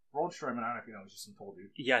Braun Strowman. I don't know if you know, he's just some tall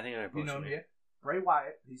dude. Yeah, I think I know. You know him, yeah. Bray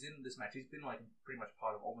Wyatt, he's in this match. He's been like pretty much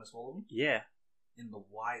part of almost all of them. Yeah. In the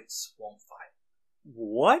Wyatt Swamp fight.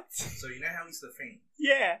 What? So you know how he's the Fiend?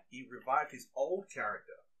 Yeah. He revived his old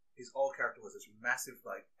character. His old character was this massive,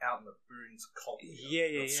 like, out in the boons cult.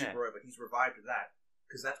 Super over. He's revived that.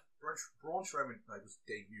 Because that's Braun Strowman was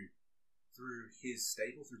debuted through his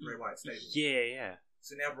stable, through Bray Wyatt's stable. Yeah.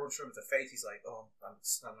 So now Braun Strowman's a face. He's like,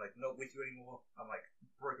 I'm like not with you anymore. I'm like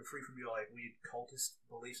broken free from your like weird cultist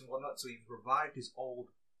beliefs and whatnot. So he revived his old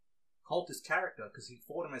cultist character because he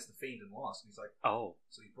fought him as the Fiend and lost. And he's like,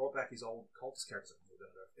 so he brought back his old cultist character.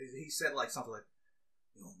 He said like something like,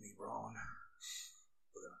 "You know me, Braun.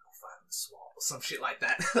 We're gonna go fight in the swamp," or some shit like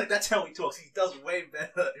that. Like that's how he talks. He does way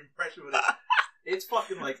better impression with it. It's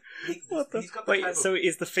fucking like he's got the type so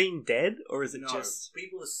is the Fiend dead or is it just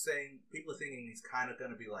people are thinking he's kind of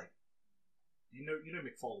gonna be like you know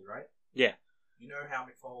Mick Foley, right? Yeah. You know how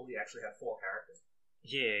Mick Foley actually had 4 characters?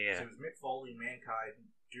 Yeah. So it was Mick Foley, Mankind,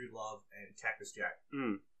 Dude Love, and Cactus Jack.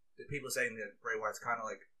 The people are saying that Bray Wyatt's kind of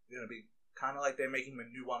like gonna be kind of like they're making him a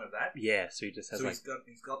new one of that. Yeah, so he just has he's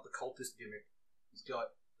got the cultist gimmick, he's got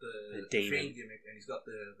the Fiend gimmick, and he's got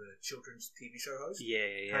the children's TV show host.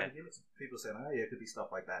 Yeah. Kind of gimmicks. People are saying, it could be stuff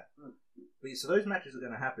like that. But so those matches are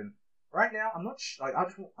going to happen. Right now, I'm not. I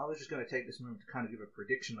was just going to take this moment to kind of give a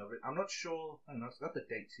prediction of it. I'm not sure. I don't know. I've got the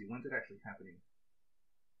dates here. When's it actually happening?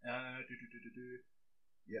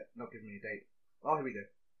 Yeah, not giving me a date. Oh, here we go.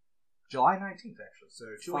 July 19th, actually.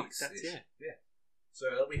 So 2 weeks. Yeah. So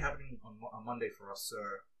that'll be happening on Monday for us. So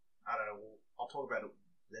I don't know. I'll talk about it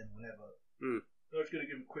then whenever. I'm just going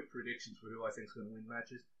to give quick predictions for who I think is going to win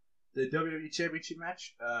matches. The WWE Championship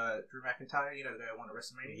match, Drew McIntyre, the guy who won at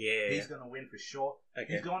WrestleMania. Yeah. He's going to win for sure.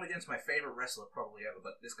 Okay. He's going against my favorite wrestler probably ever,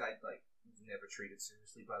 but this guy, never treated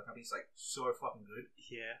seriously by the company. He's, so fucking good.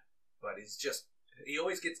 Yeah. But he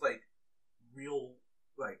always gets, real,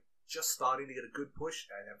 just starting to get a good push,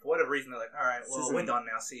 and for whatever reason, they're like, alright, well, we're done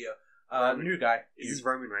now, see ya. New guy. Is this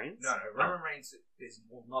Roman Reigns? No, Roman Reigns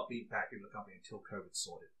will not be back in the company until COVID's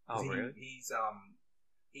sorted. Oh, really?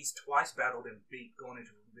 He's twice battled and gone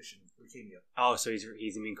into remission with leukemia. Oh, so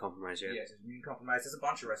he's immune compromised, yeah? Yes, he's immune compromised. There's a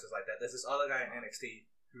bunch of wrestlers like that. There's this other guy in NXT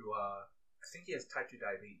who, I think he has type 2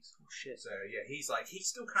 diabetes. Oh, shit. So, yeah, he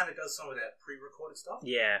still kind of does some of that pre-recorded stuff.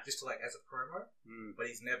 Yeah. Just to, as a promo. But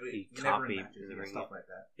he's never in matches and stuff like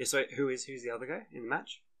that. Yeah, so who's the other guy in the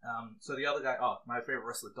match? So the other guy, my favorite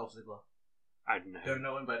wrestler, Dolph Ziggler. I don't know. Don't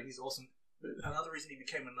know him, but he's awesome. Another reason he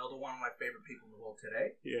became another one of my favorite people in the world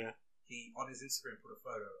today. Yeah. He, on his Instagram, put a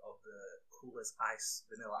photo of the coolest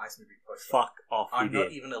Vanilla Ice movie poster. Fuck off, I'm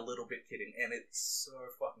not even a little bit kidding, and it's so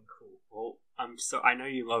fucking cool. Well, I know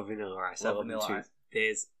you love Vanilla Ice. I love him too. Ice.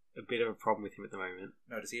 There's a bit of a problem with him at the moment.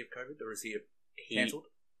 No, does he have COVID, or is he cancelled?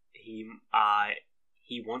 He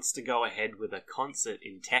he wants to go ahead with a concert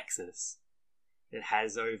in Texas that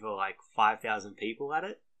has over like 5,000 people at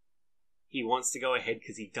it. He wants to go ahead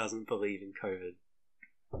because he doesn't believe in COVID.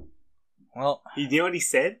 Well, you know what he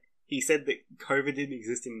said? He said that COVID didn't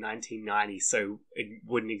exist in 1990, so it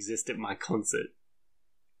wouldn't exist at my concert.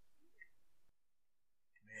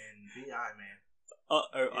 Man, B.I., man.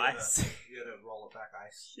 Ice. You gotta roll it back,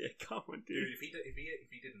 Ice. Yeah, come on, dude. Dude, if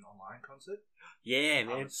he did an online concert, yeah,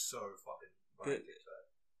 man. I was so fucking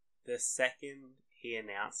the second he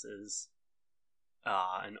announces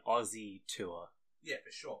an Aussie tour. Yeah,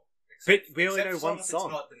 for sure. But we only know one song.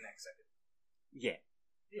 It's not the next second. Yeah.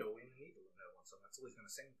 Yeah, well, we need to know one song. That's all he's going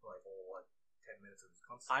to sing for like all 10 minutes of his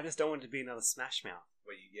concert. I just don't want it to be another Smash Mouth.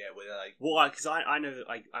 Well, because I know that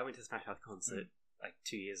like I went to the Smash Mouth concert like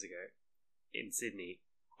 2 years ago in Sydney.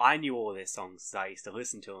 I knew all their songs because I used to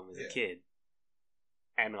listen to them as a kid,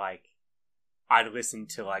 and like I'd listen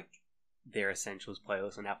to like their Essentials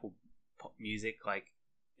playlist on Apple Pop Music like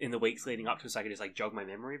in the weeks leading up to it, so I could just like jog my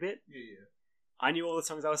memory a bit. Yeah. I knew all the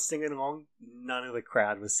songs I was singing along. None of the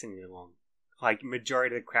crowd was singing along. Like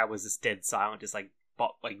majority of the crowd was just dead silent, just like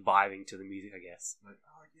vibing to the music, I guess. Like,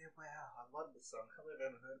 oh yeah, wow, I love this song. I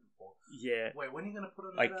haven't heard it before. Yeah. Wait, when are you gonna put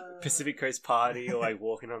on like Pacific Coast Party or like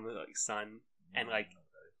Walking on the like Sun, and like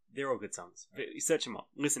they're all good songs. But you search them up.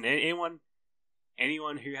 Listen, anyone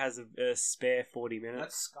who has a spare 40 minutes.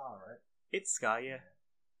 That's Scar, right? It's Scar, yeah.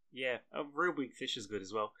 Yeah, a Real Big Fish is good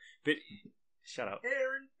as well. But shut up,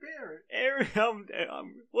 Aaron Barrett.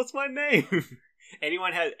 Aaron, what's my name?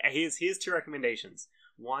 Anyone has here's 2 recommendations.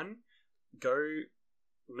 One, go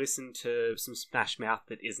listen to some Smash Mouth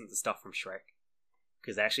that isn't the stuff from Shrek,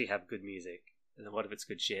 because they actually have good music and a lot of it's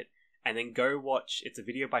good shit. And then go watch. It's a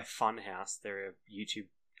video by Funhouse. They're a YouTube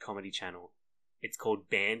comedy channel. It's called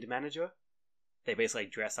Band Manager. They basically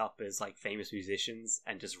dress up as like famous musicians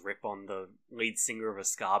and just rip on the lead singer of a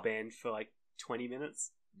ska band for like 20 minutes.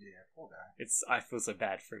 Yeah, poor guy. I feel so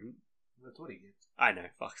bad for him. That's what he gets. I know,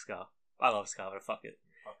 fuck ska. I love ska, but fuck it.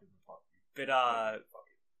 Fuck it.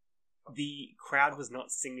 But the crowd was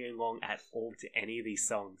not singing along at all to any of these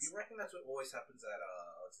songs. You reckon that's what always happens at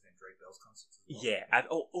what's his name, Drake Bell's concerts as well? Yeah.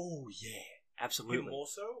 Yeah. Absolutely. More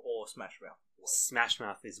so, or Smash Mouth? Smash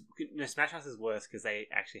Mouth is worse because they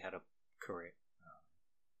actually had a career.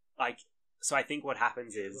 Like, so I think what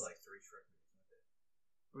happens is like 3 Shrek movies.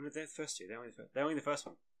 Well, they're the first 2. They're only the first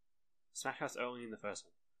one. Smash Mouth's only in the first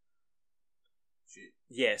one. Shit.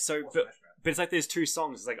 Yeah. So, but it's like there's 2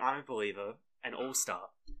 songs. It's like I'm a Believer and All Star.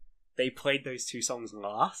 They played those 2 songs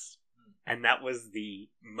last, and that was the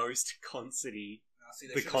most concerty.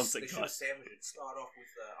 They should have sandwiched it. Start off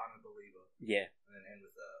with I'm a Believer. Yeah. And then end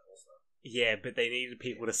with All Star. Yeah, but they needed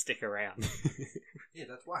people to stick around. Yeah,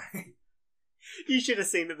 that's why. You should have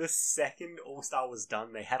seen that the second All Star was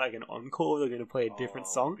done, they had like an encore. They're going to play a different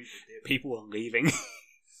song. People were leaving.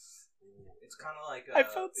 It's kind of like I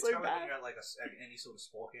felt so bad. bad. When you're at like any sort of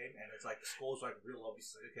sport game, and it's like the score's like real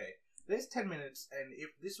obvious. Okay, there's 10 minutes, and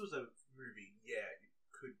if this was a movie, yeah, you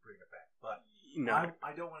could bring it back. But no,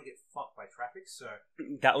 I don't want to get fucked by traffic. So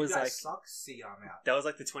that was you guys like suck. See, I'm out. That was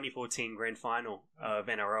like the 2014 grand final of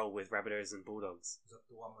NRL with Rabbitohs and Bulldogs. Was that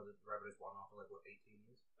the one where the Rabbitohs won after like what 18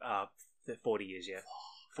 years? 40 years, yeah.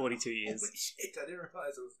 42 years. Holy shit! I didn't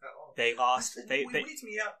realize it was that long. They lost. It weeds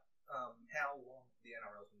me out. How long the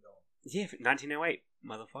NRL's been going? Yeah, 1908,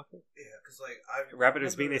 motherfucker. Yeah, because like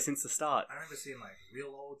Rabbitohs been there since the start. I remember seeing like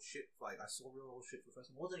real old shit. Like I saw real old shit for the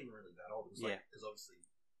first time. It wasn't even really that old. It was like because obviously.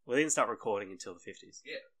 Well, they didn't start recording until the 50s.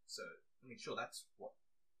 Yeah, so I mean, sure, that's what.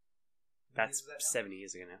 That's 70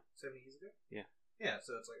 years ago now. 70 years ago. Yeah. Yeah,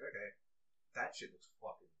 so it's like okay, that shit looks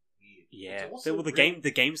fucking weird. Yeah. Well,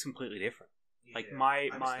 the game's completely different. Yeah, like my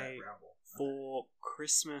for Okay.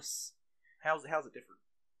 Christmas. How's it different?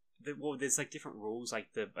 There's like different rules. Like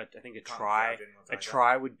I think a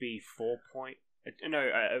try would be 4 point.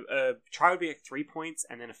 A try would be like 3 points,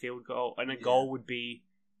 and then a field goal, and a goal would be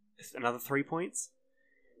another 3 points,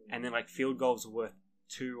 and then like field goals are worth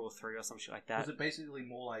 2 or 3 or some shit like that. Was it basically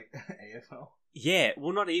more like AFL? Yeah,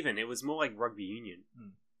 well, not even. It was more like rugby union,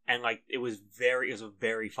 and like it was a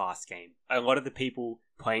very fast game. A lot of the people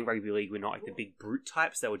playing rugby league were not like the big brute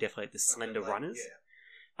types. They were definitely like the slender runners.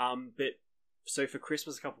 Yeah. But so for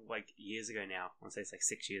Christmas a couple like years ago now, I want to say it's like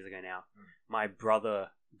 6 years ago now, my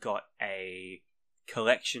brother got a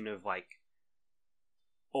collection of like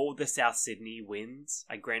all the South Sydney wins,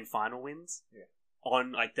 like grand final wins,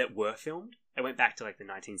 on like that were filmed. It went back to like the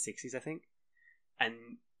 1960s, I think,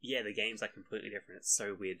 and yeah, the game's like completely different. It's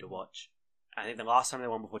so weird to watch. I think the last time they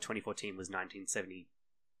won before 2014 was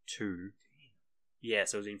 1972. Yeah,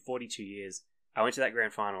 so it was in 42 years. I went to that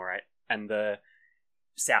grand final, right, and the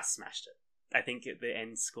South smashed it. I think the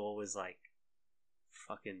end score was like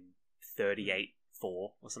fucking 38-4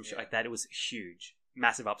 or some shit like that. It was huge,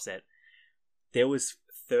 massive upset. There was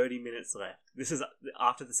 30 minutes left. This is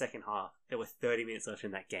after the second half. There were 30 minutes left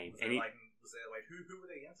in that game. Who were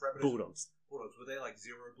they against? Rabbitohs? Bulldogs. Were they like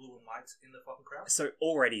zero blue and whites in the fucking crowd? So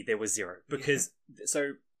already there was zero because so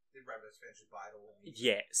did Rabbitohs fans just buy it all?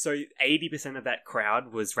 Yeah, so 80% of that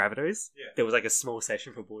crowd was Rabbitohs. Yeah. There was like a small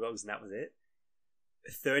section for Bulldogs, and that was it.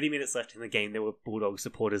 30 minutes left in the game, there were Bulldog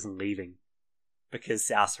supporters leaving because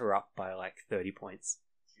South were up by like 30 points.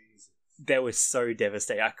 Jesus. They were so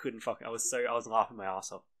devastated. I was laughing my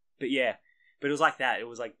ass off. But yeah, but it was like that. It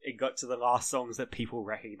was like it got to the last songs that people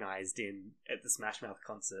recognized at the Smash Mouth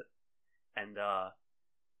concert, and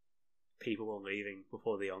people were leaving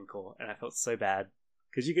before the encore, and I felt so bad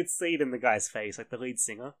because you could see it in the guy's face, like the lead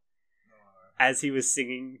singer, as he was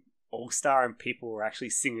singing All Star, and people were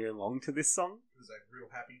actually singing along to this song. It was like real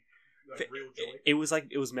happy, like real joy.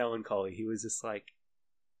 It was melancholy. He was just like,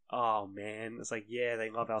 oh man, it's like, yeah,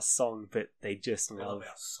 they love our song, but they just love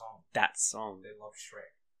our song. That song. They love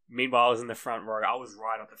Shrek. Meanwhile, I was in the front row. I was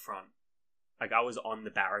right up the front. Like, I was on the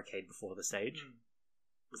barricade before the stage.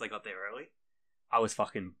 Because I got there early. I was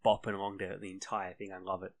fucking bopping along to the entire thing. I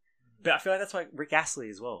love it. But I feel like that's like Rick Astley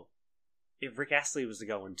as well. If Rick Astley was to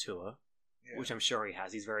go on tour, which I'm sure he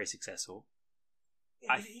has, he's very successful.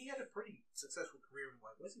 Yeah, he had a pretty successful career in,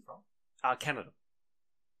 like, where's he from? Canada.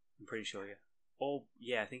 I'm pretty sure, yeah. Or,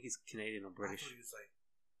 yeah, I think he's Canadian or British. I thought he was, like,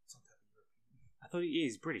 some type of European. I thought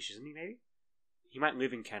he's British, isn't he, maybe? He might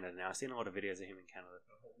live in Canada now. I've seen a lot of videos of him in Canada.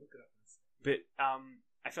 Look it up. But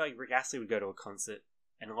I feel like Rick Astley would go to a concert,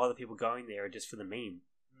 and a lot of the people going there are just for the meme.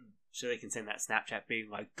 So they can send that Snapchat being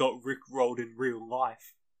like, got Rick rolled in real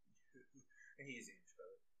life. And he is in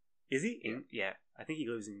Australia. Is he? Yeah. I think he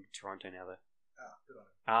lives in Toronto now, though. Ah, good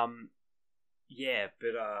on him. Yeah,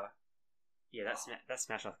 but that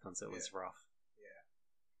Smash Mouth concert was rough. Yeah.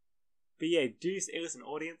 But yeah, listen,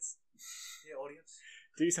 audience. Yeah, audience.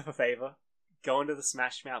 Do yourself a favour. Go onto the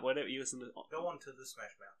Smash Mouth, whatever you listen to. Go onto the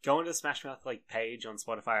Smash Mouth. Go onto the Smash Mouth like page on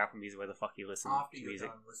Spotify, Apple Music, where the fuck you listen After to you're music.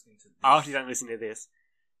 done listening to this. After you're done listening to this,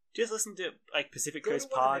 just listen to like Pacific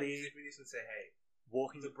Coast Party. And say, hey,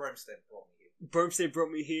 walking. The Bromstead brought me here. Bromstead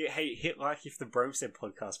brought me here. Hey, hit like if the Bromstead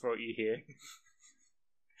podcast brought you here.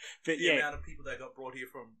 But the amount of people that got brought here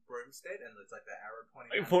from Bromstead, and it's like the arrow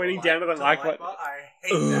pointing down to the like button. I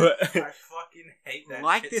hate that. I fucking hate that.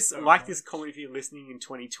 Like shit this, so like much. this comment if you're listening in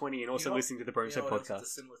 2020 and also listening to the Bromstead podcast.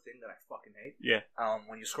 It's a similar thing that I fucking hate. Yeah.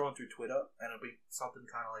 When you're scrolling through Twitter, and it'll be something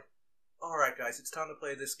kind of like, "All right, guys, it's time to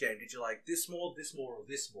play this game. Did you like this more, or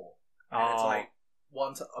this more?" And it's like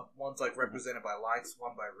one's like represented by likes,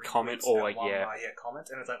 one by retweets, comment, or like, one by comments,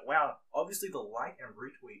 and it's like, wow, obviously the like and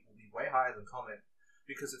retweet will be way higher than comment.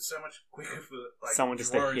 Because it's so much quicker for like someone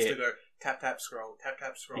just to go tap scroll,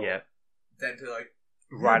 than to like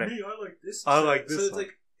right. Me, I like this. I like this. So it's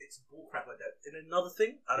like it's bullcrap like that. And another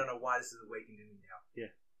thing, I don't know why this is awakened in me now.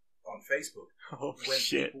 Yeah. On Facebook, when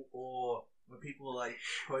shit. When people like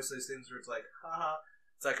post those things where it's like, haha,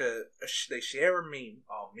 it's like they share a meme.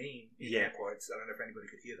 Oh, meme in air quotes. I don't know if anybody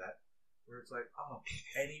could hear that. Where it's like, oh,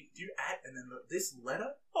 do you add and then this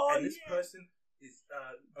letter and this person.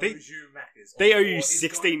 Owes you Macca's. They owe you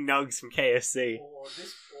 16 nugs from KFC. Or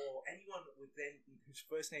anyone whose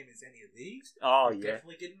first name is any of these. Oh, is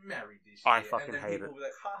definitely getting married this year. I and fucking then hate people it. will be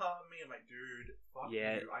like, haha, me. I'm like, dude, fuck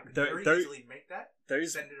you. I could very easily make that.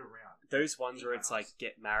 Send it around. Those ones where it's like,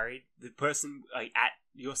 get married. The person like at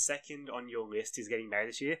your second on your list is getting married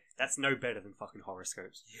this year. That's no better than fucking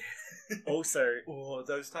horoscopes. Yeah. Also, or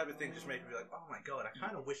those type of things just make me like, oh my god, I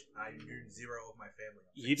kind of wish I knew zero of my family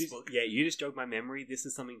on Facebook. You just jogged my memory. This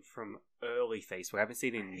is something from early Facebook. I haven't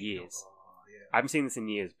seen it in years. Yeah. I haven't seen this in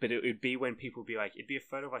years, but it would be when people would be like, it'd be a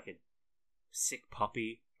photo of like a sick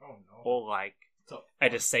puppy. Oh no. Or like a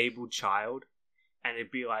disabled child, and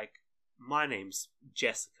it'd be like, my name's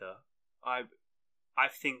Jessica. I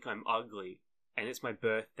think I'm ugly, and it's my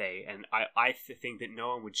birthday, and I think that no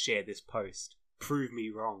one would share this post. Prove me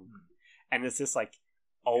wrong. And it's just like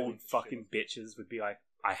old fucking bitches would be like,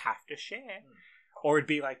 I have to share. Or it'd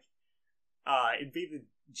be like, it'd be the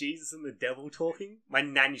Jesus and the devil talking. My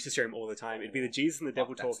nan used to show him all the time. It'd be the Jesus and the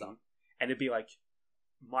devil talking, and it'd be like,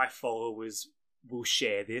 my followers will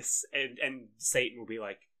share this, and Satan will be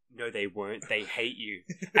like, no, they won't. They hate you.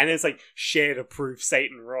 And it's like, share to prove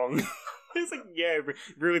Satan wrong. It's like, yeah,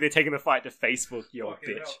 really, they're taking the fight to Facebook, you old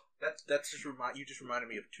bitch. That's just you just reminded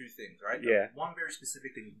me of two things, right? Yeah. One very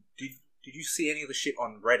specific thing. Did you see any of the shit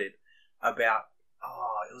on Reddit about?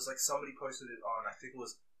 It was like somebody posted it on. I think it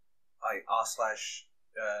was like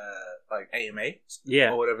r/like AMA,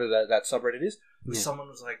 yeah, or whatever that subreddit is. Yeah. Someone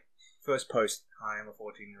was like, first post. Hi, I'm a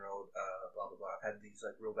 14-year-old. Blah blah blah. I've had these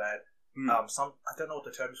like real bad. Some I don't know what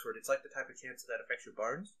the term is for it. It's like the type of cancer that affects your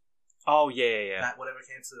bones. Oh yeah. That whatever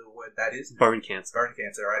cancer word that is. Bone cancer. Bone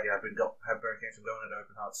cancer. Right? Yeah, have bone cancer. Going into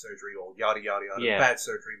open heart surgery or yada yada yada. Yeah. Bad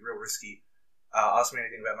surgery, real risky. Ask me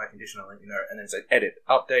anything about my condition, I'll let you know. And then say edit,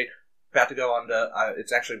 update. About to go under.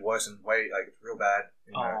 It's actually worse and way like it's real bad.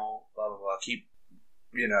 You know, blah blah blah. Keep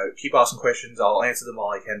asking questions. I'll answer them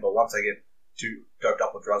all I can. But once I get too doped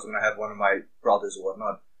up with drugs, I'm gonna have one of my brothers or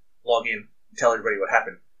whatnot log in, tell everybody what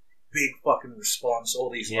happened. Big fucking response. All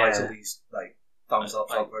these likes, all these like thumbs up,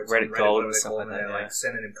 upvotes, Reddit gold and stuff like that. Like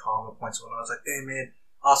sending him karma points and whatnot. I was like, damn man,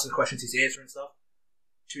 asking questions, he's answering stuff.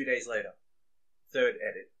 2 days later, third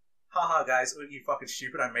edit. Haha, guys, you fucking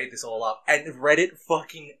stupid. I made this all up. And Reddit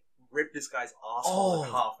fucking ripped this guy's asshole in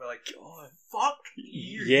half. They're like, God, fuck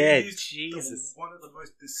you. Yeah, Jesus. One of the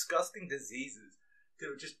most disgusting diseases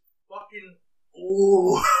to just fucking.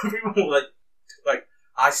 People like,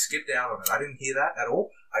 I skipped out on it. I didn't hear that at all.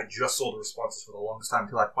 I just saw the responses for the longest time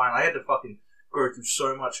until I finally. I had to fucking go through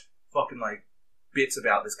so much fucking like bits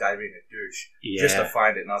about this guy being a douche just to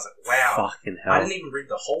find it, and I was like, wow. Fucking hell. I didn't even read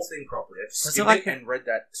the whole thing properly. I just skimmed it and read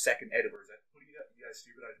that second edit. Where like, what are you guys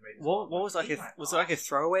stupid? I just made this. What was like was it like a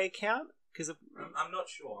throwaway account? Because I'm not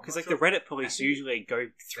sure. Because like the Reddit police usually go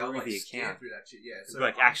through like, the account. Through that shit, yeah. So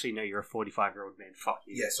like, actually, no, you're a 45-year-old man. Fuck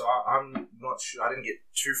you. Yeah, so I'm not sure. I didn't get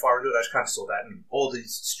too far into it. I just kind of saw that and all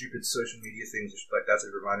these stupid social media things. Just like that's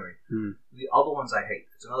what it reminded me. The other ones I hate.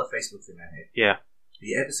 It's another Facebook thing I hate. Yeah. Do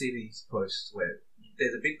you ever see these posts where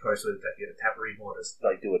there's a big post where they get a tapperine or to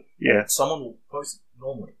like do it? Yeah. Someone will post it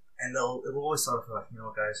normally, and it'll always start off like, you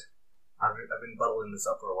know, guys, I've been bottling this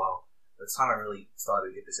up for a while. But it's time I really started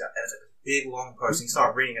to get this out. And it's like a big long post, and you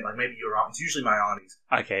start reading it like maybe your aunt. It's usually my aunties.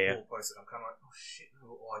 Okay, yeah. All posted. I'm kind of like, oh shit, no.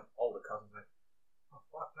 Or like older cousins like, oh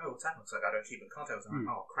fuck, no, what's happening? It's like I don't keep in contact. I'm like,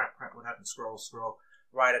 oh crap, what happened? Scroll.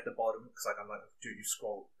 Right at the bottom, because like I'm like, dude, you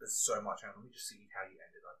scroll. There's so much. Let me just see how you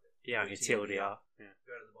ended up. Yeah, okay, TLDR. Yeah.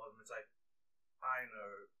 Go to the bottom. It's like, I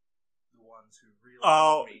know the ones who really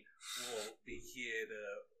love me will be here to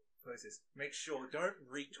post this. Make sure don't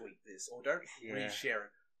retweet this or don't reshare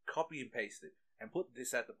it. Copy and paste it and put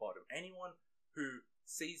this at the bottom. Anyone who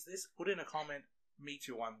sees this, put in a comment. Me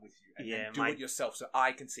too, I'm with you. And then do it yourself so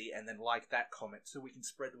I can see, and then like that comment so we can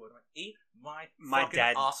spread the word. Like, eat my fucking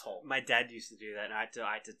asshole. My dad used to do that, and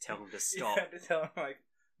I had to tell him to stop. You had to tell him like,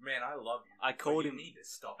 man, I love you. I called him. You need to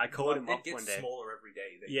stop. I called him up one day. It one gets day. Smaller every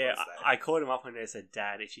day. Yeah, I called him up one day and said,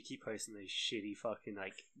 Dad, if you keep posting those shitty fucking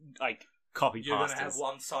like copy you're pastors, gonna have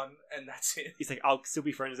one son, and that's it. He's like, I'll still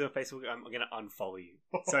be friends with Facebook. I'm gonna unfollow you,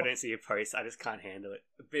 so I don't see your posts. I just can't handle it.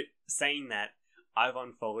 But saying that, I've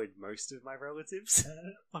unfollowed most of my relatives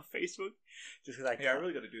on Facebook, just because I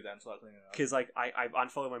really got to do that and start cleaning it up. Because like I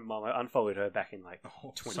unfollowed my mom. I unfollowed her back in like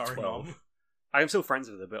 2012. Sorry, Mom. I'm still friends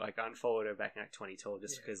with her, but like I unfollowed her back in like 2012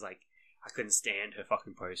 just because like I couldn't stand her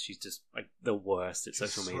fucking posts. She's just like the worst at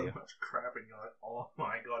social media. So much crap, and you're like, oh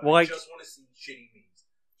my god, well, I just want to see shitty memes.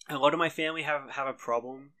 A lot of my family have a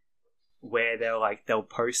problem where they'll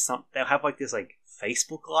post they'll have like this like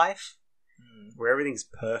Facebook life where everything's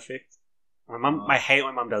perfect. My mum, I hate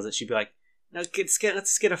when my mum does it. She'd be like, "No, let's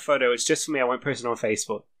just get a photo. It's just for me. I won't post it on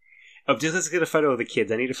Facebook. Let's get a photo of the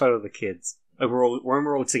kids. I need a photo of the kids. Like,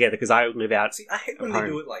 we're all together because I live out." See, I hate when they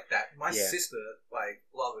do it like that. My sister like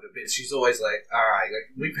love it a bit. She's always like, "All right."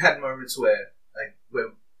 Like we've had moments where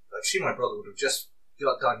she and my brother would have just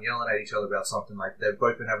got done yelling at each other about something. Like they've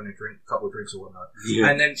both been having a couple of drinks or whatnot,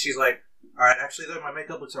 and then she's like, "All right, actually though, my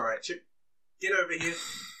makeup looks alright. Chip, get over here.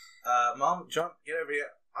 Mom, John, get over here.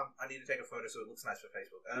 I need to take a photo so it looks nice for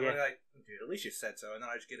Facebook." And I'm like, dude, at least you said so. And then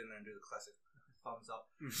I just get in there and do the classic thumbs up.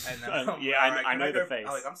 And then I know the face.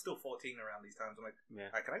 I'm still 14 around these times. I'm like, all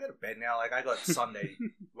right, can I go to bed now? Like I got Sunday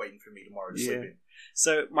waiting for me tomorrow to sleep in.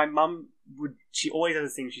 So my mum she always has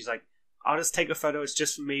this thing. She's like, I'll just take a photo. It's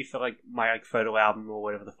just for me for like my like photo album or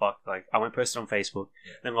whatever the fuck. Like I won't post it on Facebook.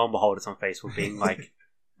 Yeah. Then lo and behold, it's on Facebook, being like,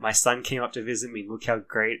 my son came up to visit me. Look how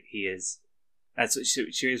great he is. That's what she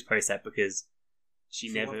always posts that because she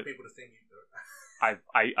never wants people to think you do.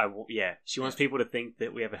 She wants people to think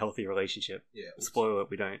that we have a healthy relationship. Yeah. Spoiler it,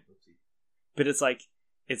 we don't. But it's like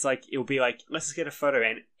it'll be like, let's just get a photo,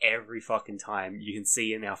 and every fucking time you can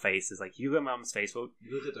see in our faces, like you got Mum's Facebook.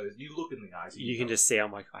 You look at those. You look in the eyes. You can just see.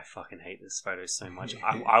 I'm like, I fucking hate this photo so much.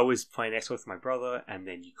 I was playing Xbox with my brother, and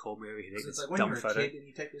then you called me over here to take this dumb photo. Kid and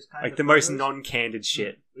you take this kind like of the photos, most non-candid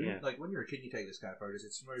shit. Yeah. Like when you're a kid, you take this kind of photos.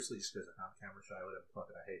 It's mostly just because I'm camera shy, whatever.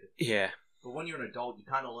 Fucking I hate it. Yeah. But when you're an adult, you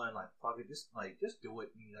kind of learn like, fuck it, just do it.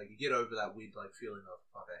 And, like you get over that weird like feeling of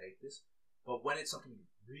fuck, I hate this. But when it's something you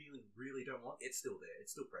really, really don't want, it's still there.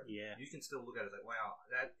 It's still present. Yeah. You can still look at it like, wow,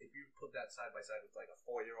 that if you put that side by side with like a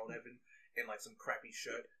 4-year-old Evan in like some crappy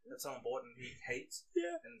shirt that someone bought and he hates,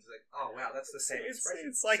 and it's like, oh wow, that's the same expression.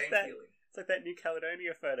 It's like same that. feeling. It's like that New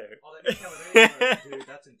Caledonia photo. Oh, that New Caledonia photo, dude,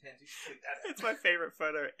 that's intense. You should tweet that out. It's my favorite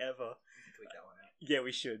photo ever. You can tweet that one out. Yeah,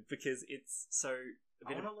 we should, because it's so...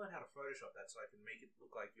 I want to learn how to Photoshop that so I can make it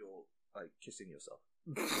look like you're like kissing yourself.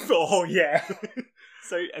 Oh, yeah.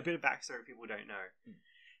 So, a bit of backstory people don't know.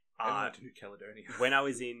 I went to New Caledonia. When I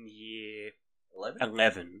was in year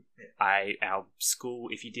 11, our school,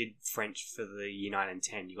 if you did French for the year 9 and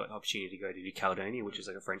 10, you got the opportunity to go to New Caledonia, which is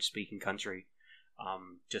like a French-speaking country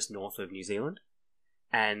just north of New Zealand.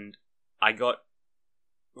 And I got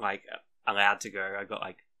like allowed to go. I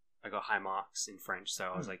got high marks in French, so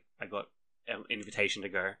I was like, I got an invitation to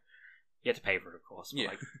go. You had to pay for it, of course. But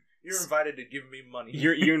like, you're invited to give me money.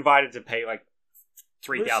 You're invited to pay like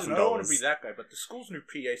 $3,000. I don't want to be that guy, but the school's new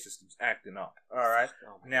PA system's acting up. All right.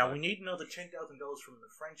 Now we need another $10,000 from the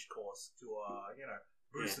French course to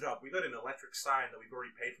boost it up. We got an electric sign that we've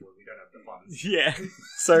already paid for. We don't have the funds. Yeah.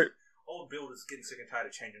 So old builders getting sick and tired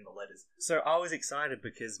of changing the letters. So I was excited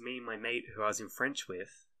because me and my mate who I was in French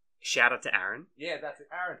with, shout out to Aaron. Yeah, that's it,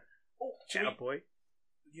 Aaron. Oh, should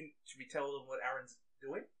we tell them what Aaron's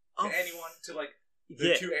doing? To anyone, to like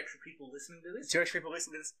the 2 extra people listening to this? 2 extra people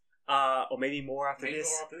listening to this. Or maybe more after this.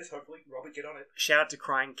 Hopefully. Robert, get on it. Shout out to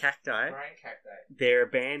Crying Cacti. They're a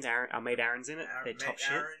band. Our mate Aaron's in it. They're top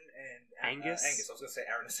shit. Aaron and Angus. I was going to say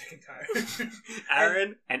Aaron a second time.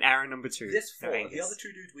 Aaron and Aaron number 2. This 4. The other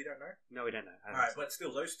 2 dudes we don't know. No, we don't know. Alright, but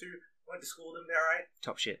still, those 2 went to school with them. They're alright.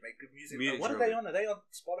 Top shit. Make good music. What are they on? Are they on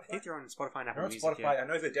Spotify? I think they're on Spotify and Apple Music. Spotify. Yeah. I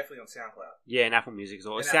know they're definitely on SoundCloud. Yeah, and Apple Music as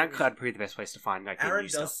well. SoundCloud probably the best place to find like Aaron new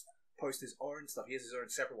stuff. does post his own stuff. He has his own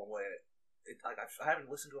separate one where I haven't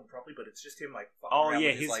listened to him properly, but it's just him like fucking around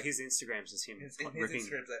with his Instagrams is him his ripping,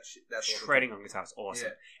 Instagrams, that's shredding on guitar. It's awesome.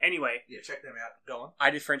 Yeah. Anyway, check them out. Go on. I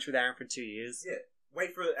did French with Aaron for 2 years. Yeah.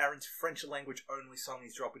 Wait for Aaron's French language only song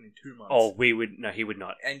he's dropping in 2 months. Oh, he would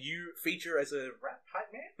not. And you feature as a rap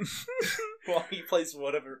hype man while he plays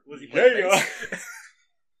whatever was he playing? There you are.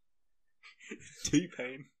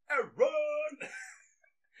 T-Pain. Aaron.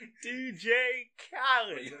 DJ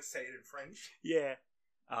Khaled. Are you gonna say it in French? Yeah.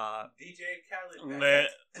 DJ Khaled. Le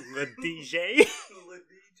DJ.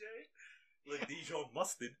 Le Dijon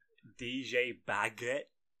mustard. DJ Baguette.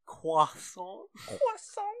 Croissant.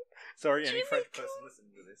 Sorry, any French person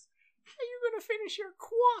listening to this. Are you gonna finish your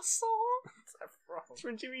croissant? What's that from? It's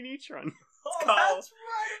from Jimmy Neutron. Oh, that's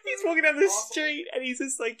right. He's walking down the street and he's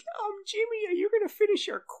just like, Jimmy, are you gonna finish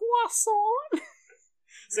your croissant?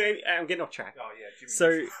 So I'm getting off track. Oh yeah, Jimmy.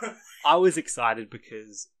 So I was excited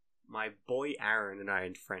because my boy Aaron and I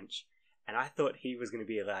in French, and I thought he was going to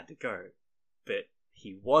be allowed to go, but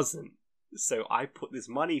he wasn't. So I put this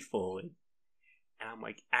money forward, and I'm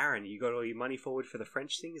like, Aaron, you got all your money forward for the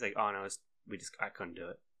French thing? He's like, oh no, I couldn't do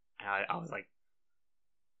it. And I was like,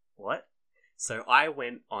 what? So I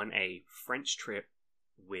went on a French trip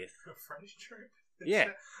with a French trip. Yeah,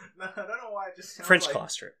 no, I don't know why it just sounds French like...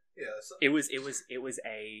 class trip. Yeah, it was a. How many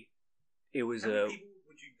people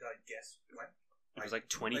would you guess? It was like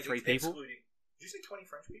 23 people. Did you say 20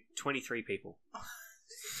 French people? 23 people. 20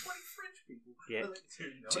 French people. Yeah.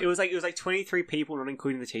 It was like 23 people, not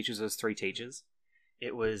including the teachers. There was 3 teachers.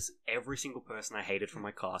 It was every single person I hated from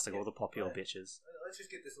my class, like all the popular bitches. Let's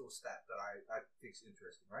just get this little stat that I think is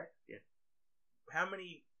interesting, right? Yeah. How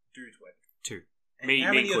many dudes went? 2. And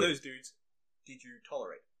how many of those dudes did you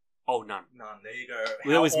tolerate? Oh, none. None. There you go.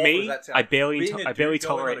 Well, it was me. I barely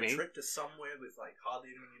tolerate me. On a trip to somewhere with like hardly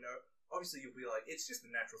anyone you know. Obviously, you'll be like, it's just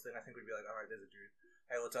a natural thing. I think we'd be like, all right, there's a dude.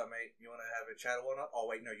 Hey, what's up, mate? You want to have a chat or whatnot? Oh,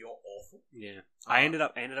 wait, no, you're awful. Yeah. I ended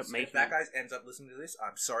up making... If that guy ends up listening to this,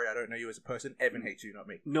 I'm sorry, I don't know you as a person. Evan hates you, not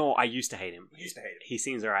me. No, I used to hate him. You used to hate him. He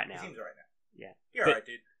seems alright now. Yeah. You're alright,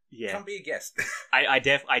 dude. Yeah. Come be a guest. I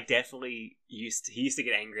definitely used to... He used to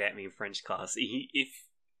get angry at me in French class. If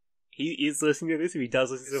he is listening to this, if he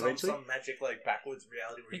does listen to it eventually... Some magic, like, backwards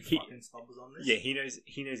reality where he fucking stumbles on this. Yeah, he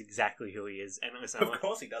knows exactly who he is. And of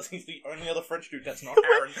course he does. He's the only other French dude that's not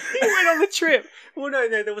Aaron. He went on the trip. Well, no,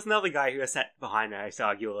 there was another guy who sat behind me. I used to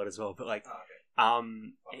argue a lot as well. But, like,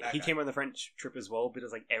 he came on the French trip as well, but it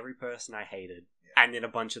was, like, every person I hated. Yeah. And then a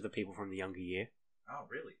bunch of the people from the younger year. Oh,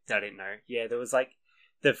 really? That I didn't know. Yeah, there was, like,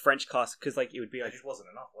 the French class, because, like, it would be, like... It just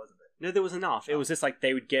wasn't enough, wasn't it? No, there was enough. It was just, like,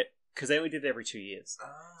 they would get... Because they only did it every 2 years. Oh.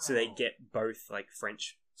 So they get both, like,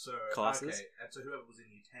 French classes. Okay, and so whoever was in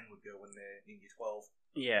year 10 would go when they're in year 12.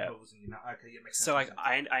 Yeah. Whoever was in year 9. Okay, yeah, makes sense. So, like,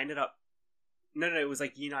 I ended up... No, it was,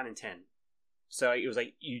 like, year 9 and 10. So, it was,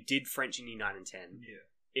 like, you did French in year 9 and 10. Yeah.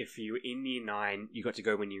 if you were in year 9, you got to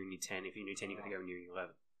go when you were in year 10. If you're in year 10, you got to go when you were in year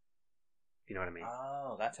 11. You know what I mean?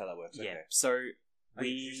 Oh, that's how that works. Yeah. Okay. So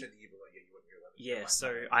You said the year below, you went year 11. yeah.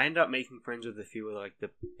 So I ended up making friends with a few of like the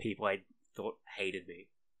people I thought hated me,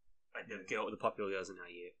 like the popular girls in our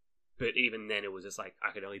year. But even then, it was just like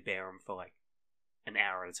I could only bear them for like an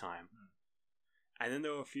hour at a time. And then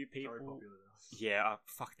there were a few people. Sorry, popular girls. Yeah,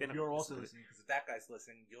 fuck. Then you're also listening, because if that guy's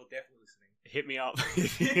listening, you're definitely listening. Hit me up.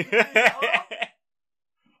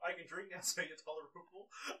 I can drink now, so you're tolerable.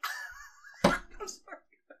 I'm sorry.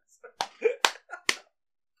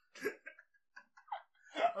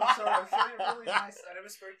 I'm sorry. I'm sure you're really nice. I never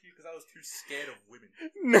spoke to you because I was too scared of women.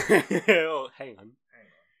 Oh, hang on.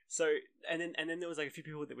 So, and then there was like a few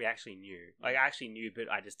people that we actually knew. Like I actually knew, but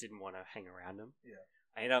I just didn't want to hang around them. Yeah.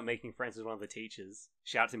 I ended up making friends with one of the teachers.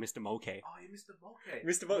 Shout out to Mr. Mulcahy. Oh, yeah, Mr. Mulcahy.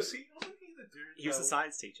 Mr. Mulcahy. Wasn't he the dude? He was the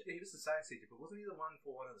science teacher. Yeah, he was the science teacher, but wasn't he the one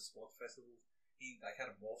for one of the sports festivals? He like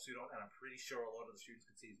had a morph suit on, and I'm pretty sure a lot of the students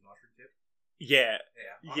could see his mushroom tip. Yeah.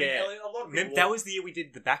 Yeah. I mean, a lot of people that was the year we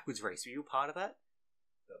did the backwards race. Were you a part of that?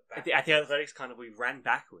 At the athletics kind of, we ran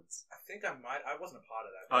backwards. I think I might. I wasn't a part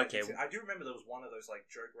of that. Okay. I do remember there was one of those like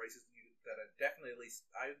joke races that I definitely, at least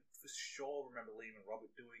I for sure remember Liam and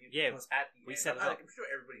Robert doing it. Yeah, because at the we end, set it up. I'm sure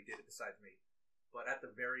everybody did it besides me. But at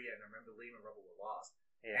the very end, I remember Liam and Robert were last.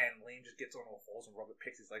 Yeah. And Liam just gets on all fours and Robert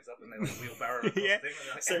picks his legs up and they like wheelbarrow across the thing.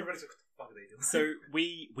 And like, everybody's like, what the fuck are they doing? So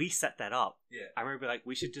we set that up. Yeah. I remember like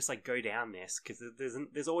we should just like go down this because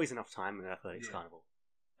there's always enough time in an athletics carnival.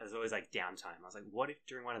 There's always like downtime. I was like, what if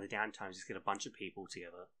during one of the downtimes just get a bunch of people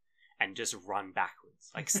together and just run backwards?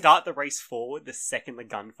 Like start the race forward the second the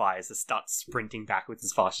gun fires, to start sprinting backwards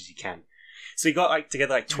as fast as you can. So you got like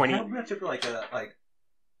together like 20. How much of like a like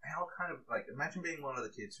how kind of like imagine being one of the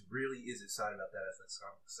kids who really is excited about that athletics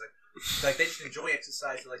carnival. Like they just enjoy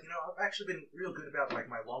exercise. They're like, I've actually been real good about like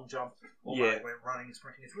my long jump or my running and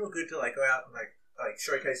sprinting. It's real good to like go out and like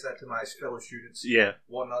showcase that to my fellow students. Yeah.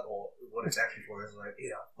 Whatnot, or what it's actually for is like,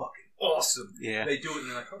 fucking awesome. Yeah. They do it and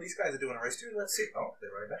you're like, these guys are doing a race too. Let's see. Oh,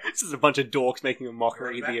 they're running back. This is a bunch of dorks making a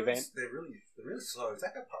mockery of the event. They're really slow. Is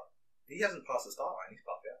that guy pumped? He hasn't passed the start line. He's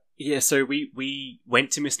pumped out. Yeah, so we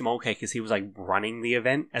went to Mr. Mulcahy because he was like running the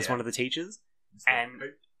event as one of the teachers. And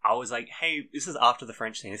I was like, hey, this is after the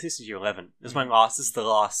French thing. This is year 11. This is the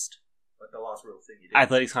last like the last real thing you did.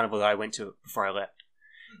 athletics carnival that I went to before I left.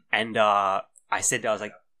 And I said, I was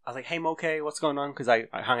like, hey, Mulcahy, what's going on? Because I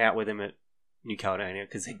hung out with him at New Caledonia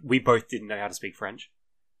because we both didn't know how to speak French.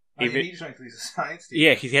 He just went to his science teacher.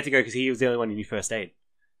 Yeah, because he had to go because he was the only one who knew first aid.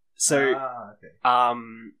 So,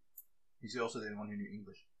 okay. He's also the only one who knew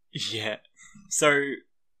English. Yeah. So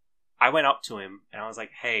I went up to him and I was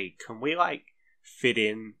like, hey, can we like fit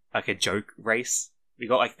in like a joke race? We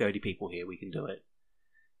got like 30 people here, we can do it.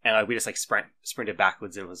 And like we just like sprinted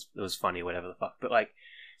backwards and it was funny, whatever the fuck. But like,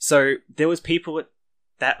 so there was people at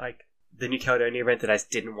that like the New Caledonia event that I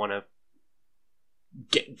just didn't want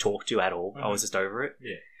to talk to at all. I was just over it.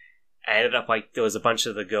 Yeah. I ended up like there was a bunch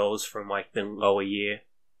of the girls from like the lower year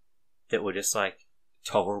that were just like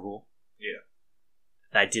tolerable. Yeah.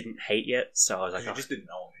 That I didn't hate yet, so I was like, you just didn't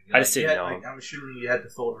know him. I just didn't know him. I'm assuming you had the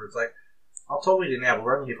thought where it's like, I'll talk to you now, but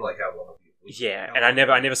we're only here for like how long? Yeah, and I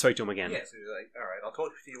never spoke to him again. Yeah, so you're like, alright, I'll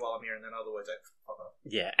talk to you while I'm here, and then otherwise I fuck off.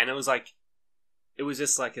 Yeah, and it was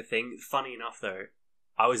just like a thing. Funny enough though,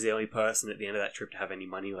 I was the only person at the end of that trip to have any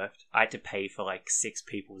money left. I had to pay for like 6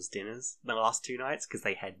 people's dinners the last 2 nights because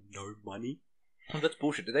they had no money. Oh, that's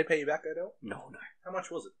bullshit. Did they pay you back at all? No. How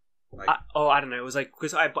much was it? Like, I don't know. It was like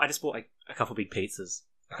because I just bought like a couple big pizzas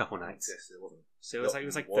a couple nights. Yes, it wasn't. So it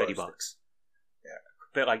was like $30. Yeah,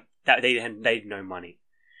 but like that they had no money.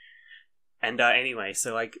 And anyway,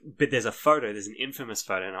 so like, but there's an infamous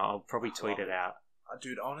photo, and I'll probably tweet it out.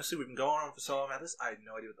 Dude, honestly, we've been going on for so long about this. I had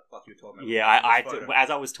no idea what the fuck you were talking about. Yeah, as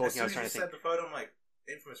I was talking, I was trying to think. As soon as you said the photo, I'm like,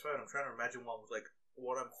 infamous photo. I'm trying to imagine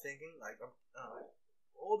what I'm thinking. Like, the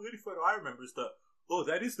only photo I remember is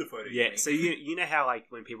that is the photo. Yeah, so you know how like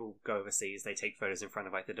when people go overseas, they take photos in front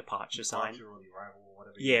of like the departure sign, or the arrival, or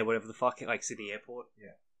whatever. Yeah, whatever the fuck, like Sydney Airport.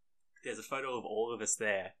 Yeah, there's a photo of all of us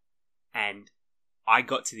there, and I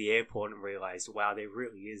got to the airport and realized, wow, there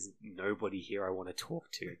really is nobody here I want to talk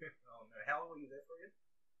to. Oh no! How long were you there for again?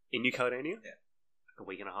 In New Caledonia? Yeah, like a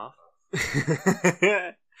week and a half.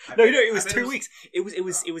 No, it was 2 weeks.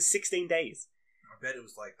 It was 16 days. I bet it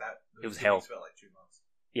was like that. It was hell. Felt like 2 months.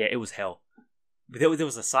 Yeah, it was hell. But there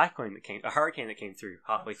was a hurricane that came through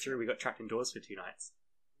halfway through. We got trapped indoors for 2 nights.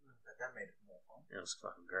 That made it more fun. It was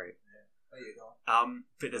fucking great. Yeah. Oh, you go.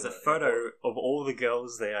 But there's a photo of all the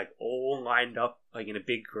girls. They're like all lined up, like in a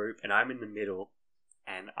big group, and I'm in the middle,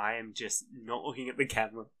 and I am just not looking at the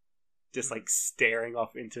camera, just like staring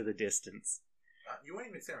off into the distance. You weren't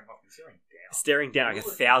even staring up. You were staring down. Staring down, like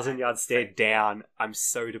 1,000 yards stare down. I'm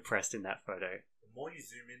so depressed in that photo. The more you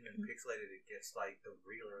zoom in and pixelated it gets, like, the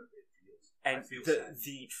realer it feels. And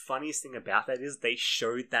the funniest thing about that is they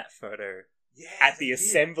showed that photo Yeah, at the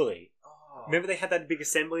assembly. Oh. Remember they had that big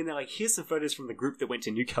assembly and they're like, here's some photos from the group that went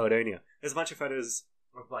to New Caledonia. There's a bunch of photos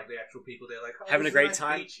of like the actual people there, like having a great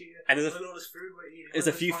time. And there's all this food we're eating. There's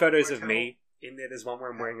a few photos of me in there. There's one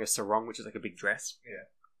where I'm wearing a sarong, which is like a big dress. Yeah.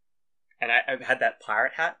 And I had that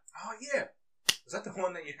pirate hat. Oh yeah. Was that the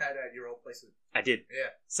one that you had at your old place? I did. Yeah.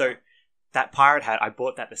 So that pirate hat, I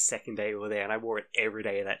bought that the second day we were there, and I wore it every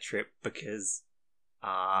day of that trip because no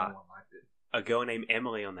one liked it. A girl named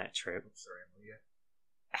Emily on that trip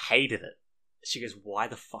hated it. She goes, "Why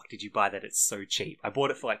the fuck did you buy that? It's so cheap." I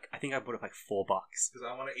bought it for like, I think I bought it for like $4. Because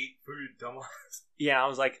I want to eat food, dumbass. Yeah, I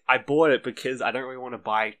was like, I bought it because I don't really want to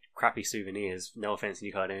buy crappy souvenirs. No offense,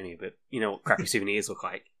 New Caledonia, but you know what crappy souvenirs look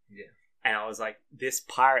like. Yeah. And I was like, this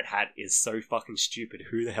pirate hat is so fucking stupid.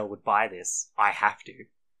 Who the hell would buy this? I have to.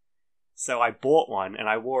 So I bought one and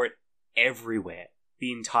I wore it everywhere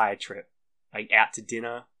the entire trip, like out to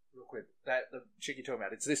dinner. Real quick, the chick you're talking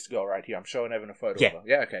about, it's this girl right here. I'm showing Evan a photo Yeah. of her.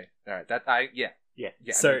 Yeah, okay. Alright, yeah.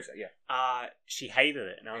 So, yeah. She hated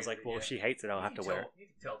it, and I was like, well, if she hates it, I'll have to wear it. You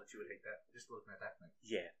can tell that you would hate that, just looking at that thing.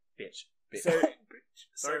 Yeah, bitch.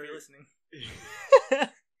 Sorry if you're listening.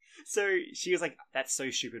 So she was like, that's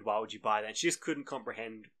so stupid, why would you buy that? And she just couldn't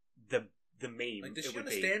comprehend the meme. Like, does she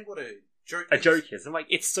understand what a joke is? is? A joke is. I'm like,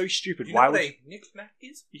 it's so stupid. You know what a knick-knack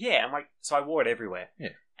is? Yeah, I'm like, so I wore it everywhere. Yeah.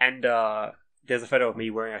 And there's a photo of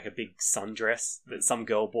me wearing like a big sundress that some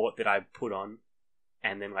girl bought that I put on,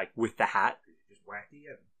 and then like with the hat. You're just wacky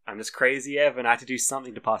Evan. I'm just crazy Evan. I had to do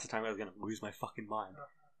something to pass the time. I was going to lose my fucking mind.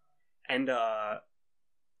 And I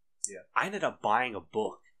ended up buying a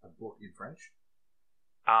book. A book in French?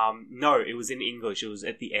 No, it was in English. It was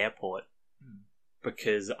at the airport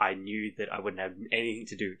because I knew that I wouldn't have anything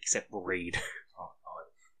to do except read.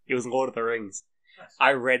 It was Lord of the Rings. Nice.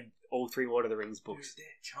 I read all 3 Lord of the Rings books. Dude,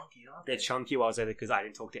 they're chunky, aren't they? They're chunky while I was there because I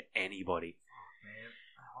didn't talk to anybody. Oh, man.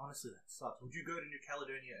 Honestly, that sucks. Would you go to New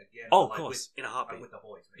Caledonia again? Oh, of course. In a heartbeat. With the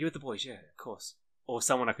boys, maybe? You with the boys, yeah, of course. Or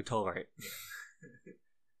someone I could tolerate. Yeah.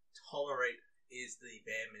 Tolerate is the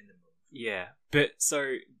bare minimum. Yeah.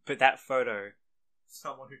 But that photo...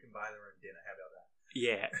 Someone who can buy their own dinner, how about that?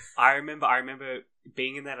 Yeah. I remember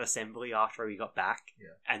being in that assembly after we got back,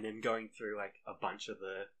 and then going through like a bunch of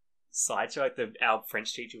the slideshow, like our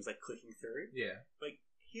French teacher was like clicking through. Yeah. Like,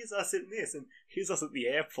 here's us in this, and here's us at the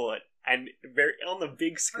airport, and on the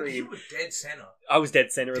big screen. You were dead center. I was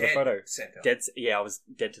dead center of the photo. Center. I was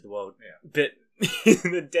dead to the world. Yeah. But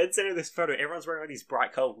in the dead center of this photo, everyone's wearing all these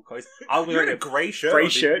bright colorful clothes. I was wearing a grey shirt.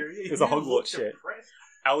 It was a Hogwarts shirt.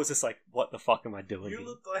 I was just like, what the fuck am I doing You here?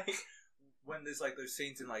 look like when there's like those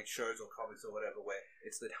scenes in like shows or comics or whatever where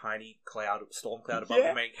it's the tiny storm cloud above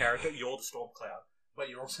the main character. You're the storm cloud, but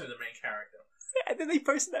you're also the main character. Yeah, and then they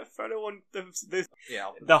posted that photo on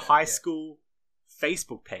the high school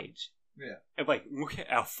Facebook page. Yeah. And like, look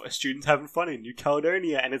at our students having fun in New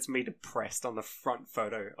Caledonia, and it's me depressed on the front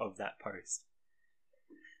photo of that post.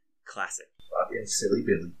 Classic. Fucking silly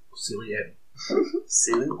Billy. Silly Evan.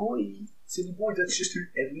 Silly boy. Silly boy, that's just who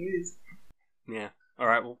Evan is. Yeah.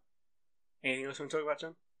 Alright, well. Anything else you want to talk about,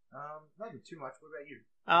 John? Maybe too much. What about you?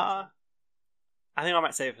 I think I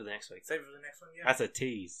might save it for the next week. Save it for the next one, yeah? That's a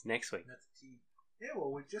tease. Next week. That's a tease. Yeah,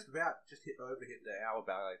 well, we've just hit the hour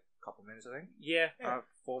by like a couple minutes, I think. Yeah.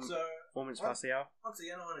 4 minutes past the hour. Once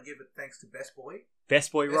again, I want to give it thanks to Best Boy.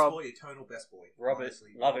 Best Boy Rob. Best Boy, eternal Best Boy. Robert,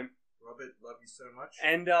 honestly. love him. Robert, love you so much.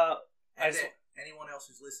 And anyone else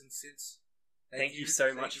who's listened since, thank you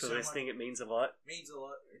so much for listening. It means a lot. Means a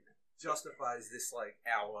lot. It justifies this like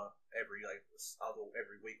hour every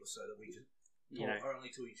week or so that we just talk only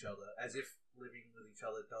to each other, as if living with each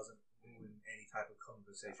other doesn't ruin any type of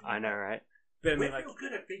conversation. I know, right? But I mean, we feel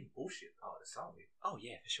good at being bullshit artists, aren't we? Oh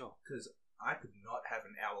yeah, for sure. Because I could not have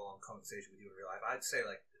an hour-long conversation with you in real life. I'd say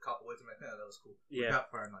like a couple words and I'm like, no, that was cool. Yeah. Without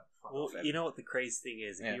phone, like, well, you know what the crazy thing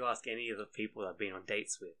is? If you ask any of the people I've been on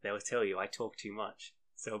dates with, they will tell you I talk too much.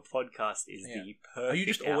 So a podcast is the perfect. Are you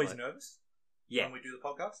just always nervous? Yeah. When we do the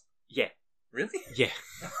podcast? Yeah. Really? Yeah.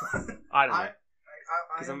 I don't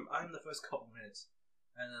know. I'm the first couple minutes.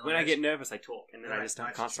 And then when I get nervous, I talk, and then I just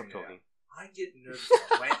can't stop talking. I get nervous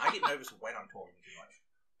when I'm talking too much.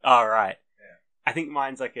 Oh, right. Yeah. I think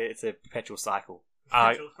mine's like it's a perpetual cycle.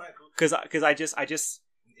 Because I just an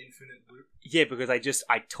infinite loop. Yeah, because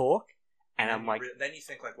I talk, and I'm like. Then you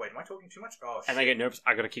think like, wait, am I talking too much? Oh, shit. And I get nervous.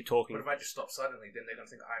 I got to keep talking. But if I just stop suddenly, then they're gonna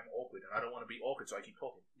think I'm awkward, and I don't want to be awkward, so I keep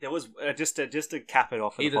talking. There was just to cap it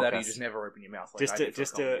off. Either that, or you just never open your mouth. Like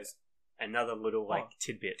just another little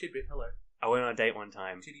tidbit. Tidbit. Hello. I went on a date one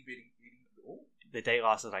time. Titty bitty bitty. Oh. The date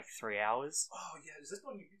lasted like 3 hours. Oh yeah, is this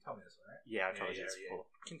one you told me this one, right? Yeah, I told you this before.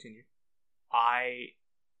 Continue. I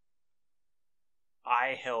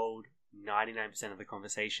held 99% of the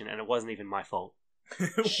conversation, and it wasn't even my fault.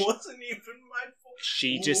 It wasn't even my fault.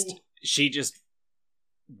 She just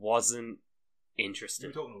wasn't interested. You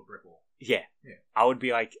were talking to a brick wall. Yeah. I would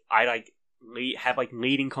be like, I'd have like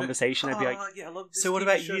leading conversation. I'd be like, yeah, I love this so what TV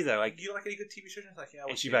about show. you though? Like, do you like any good TV shows? And it's like, yeah,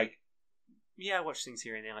 and she'd be like, yeah, I watch things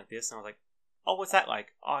here and there like this. And I was like, oh, what's that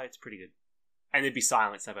like? Oh, it's pretty good. And there'd be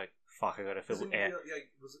silence. I'd be like, fuck, I gotta fill the air.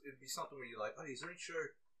 It'd be something where you're like, oh, is there any show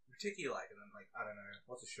in particular you like? And then like, I don't know,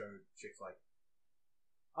 what's a show chicks like?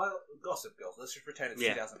 Oh, Gossip Girl. Let's just pretend it's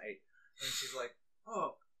 2008. And she's like,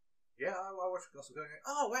 oh, yeah, I watch Gossip Girl.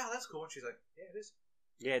 Oh, wow, that's cool. And she's like, yeah, it is.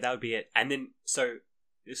 Yeah, that would be it. And then, so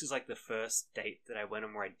this was like the first date that I went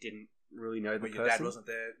on where I didn't really know the person. Your dad wasn't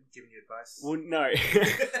there giving you advice? Well, no.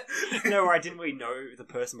 No, where I didn't really know the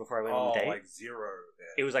person before I went on the date. Like zero.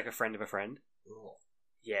 Yeah. It was like a friend of a friend. Oh.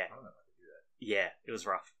 Yeah. I don't know if I could do that. Yeah, it was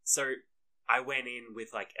rough. So I went in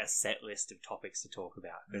with like a set list of topics to talk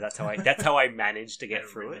about. That's how I managed to get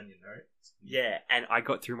through it. Your notes. Yeah, and I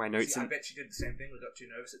got through my notes. I bet she did the same thing. We got too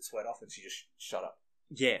nervous, it sweat off, and she just shut up.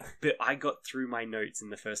 Yeah, but I got through my notes in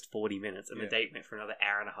the first 40 minutes, and the date went for another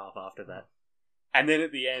hour and a half after that. And then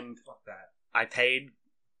at the end, fuck that. I paid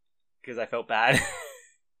because I felt bad.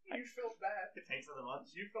 You felt bad to pay for the lunch?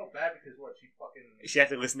 You felt bad because what? She had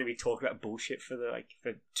to listen to me talk about bullshit for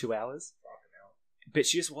 2 hours. Fucking hell. But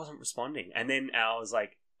she just wasn't responding. And then I was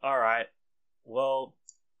like, alright, well,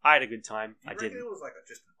 I had a good time. I didn't. It was like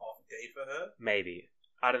just an off day for her? Maybe.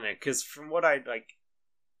 I don't know, because from what I, like...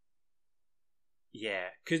 Yeah.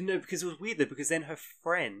 Because it was weird though, because then her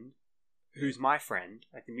friend, who's my friend,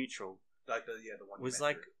 like the mutual... Like the one was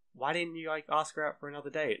like, why didn't you, like, ask her out for another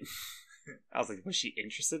date? I was like, was she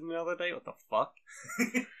interested in another date? What the fuck?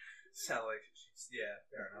 Sound like, yeah,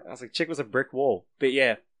 fair enough. I was like, chick was a brick wall. But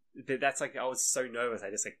yeah, that's like, I was so nervous,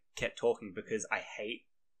 I just like kept talking because I hate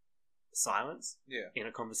silence in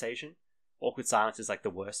a conversation. Awkward silence is like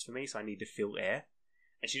the worst for me, so I need to fill air.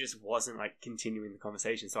 And she just wasn't like continuing the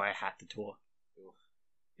conversation, so I had to talk. Oof.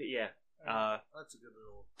 But yeah, that's a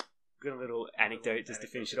good little anecdote just to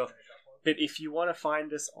finish it off. But if you want to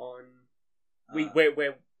find us on, we're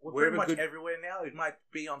pretty much everywhere now. It might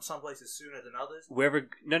be on some places sooner than others.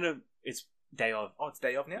 It's day of. Oh, it's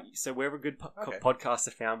day of now? So wherever good podcasts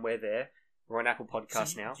are found, we're there. We're on Apple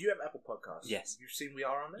Podcasts now. Do you have Apple Podcasts? Yes. You've seen we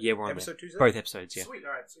are on there? Yeah, we're on Episode there. 2's Both episodes, yeah. Sweet,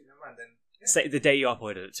 alright, sweet, never mind then. Yeah. Say the day you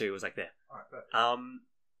uploaded it too, it was like there. Alright, perfect.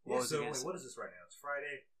 What is this right now? It's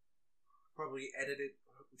Friday. Probably edit it.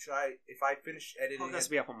 If I finish editing it... That's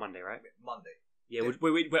to be up on Monday, right? Monday. Yeah,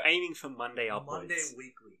 we're aiming for Monday uploads.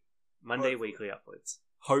 Monday weekly uploads.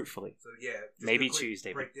 Hopefully. So yeah, maybe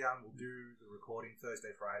Tuesday. Breakdown. We'll do the recording Thursday,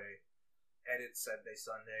 Friday. Edit Saturday,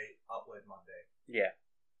 Sunday. Upload Monday.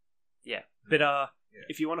 Yeah. But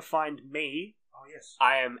if you want to find me, yes,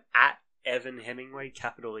 I am at Evan Hemingway,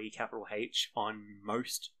 capital E, capital H, on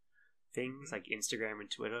most things like Instagram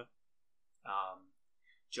and Twitter.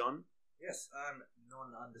 John? Yes, I'm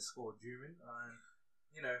non_Juman on,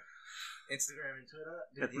 Instagram and Twitter.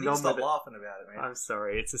 Dude, you need to stop laughing about it, man. I'm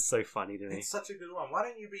sorry, it's just so funny to me. It's such a good one. Why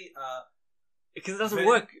don't you be because it doesn't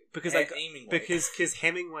work because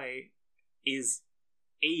Hemingway is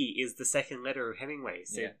E is the second letter of Hemingway,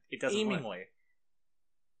 so it doesn't work.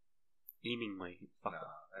 Hemingway. Fuck. No,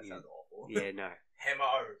 that sounds awful. Yeah, no.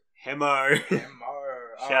 Hemo.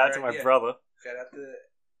 Shout out to my brother. Shout out to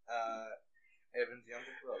Evan's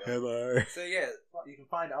younger brother. Hemo. So yeah, you can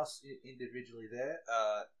find us individually there.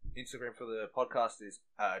 Instagram for the podcast is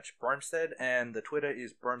Bromstead, and the Twitter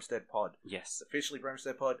is Bromstead Pod. Yes, officially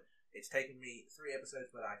Bromstead Pod. It's taken me 3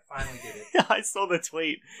 episodes, but I finally did it. I saw the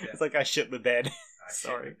tweet. Yeah. It's like I shit the bed.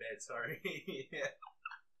 Sorry. Yeah.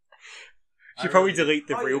 Should probably delete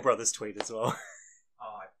the Real Brothers tweet as well.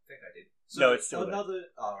 Oh, I think I did. So no, it's still I'll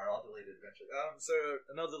delete it eventually. So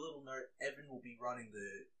another little note: Evan will be running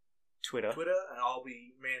the Twitter, and I'll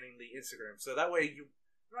be manning the Instagram. So that way you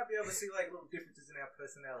might be able to see like little differences in our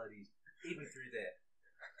personalities, even through there.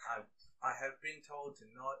 I have been told to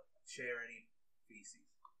not share any feces.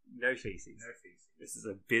 No feces. This is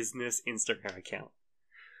a business Instagram account.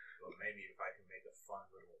 Well, maybe if I can make a fun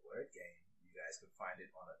little word game, you guys can find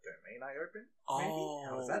it on a domain I open. Oh,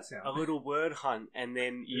 how does that sound? A little word hunt, and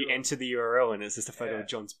then you enter the URL, and it's just a photo of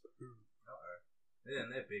John's poo. Yeah,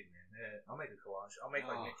 they're big, man. I'll make a collage. I'll make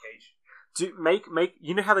like Nick Cage. Make.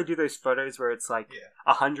 You know how they do those photos where it's like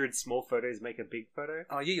 100 small photos make a big photo?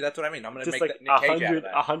 Oh yeah, that's what I mean. I'm gonna just make like that Nick Cage out of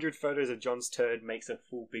that. 100 photos of John's turd makes a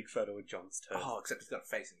full big photo of John's turd. Oh, except he's got a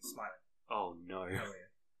face and he's smiling. Oh no. Oh yeah.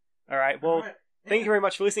 All right. Well, thank you very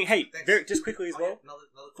much for listening. Hey, just quickly as well,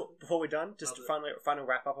 another before we're done, just a final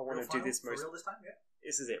wrap up. I want to do this for real this time. Yeah.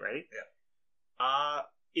 This is it. Ready? Yeah.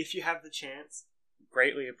 If you have the chance,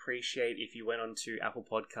 greatly appreciate if you went onto Apple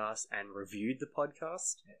Podcasts and reviewed the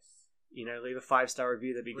podcast. Yes. You know, leave a 5-star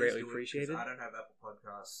review. That'd be greatly do it, appreciated. I don't have Apple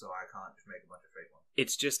Podcasts, so I can't just make a bunch of fake ones.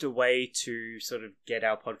 It's just a way to sort of get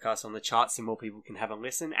our podcast on the charts so more people can have a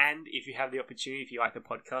listen. And if you have the opportunity, if you like the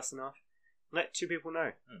podcast enough, let 2 people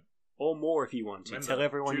know. Or more if you want to. Remember, tell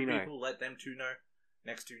everyone you know. 2 people, let them 2 know.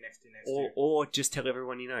 Next to. Or just tell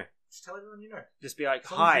everyone you know. Just tell everyone you know. Just be like,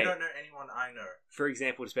 as long hi. as you don't know anyone I know. For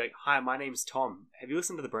example, just be like, hi, my name's Tom. Have you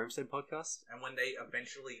listened to the Bromstead podcast? And when they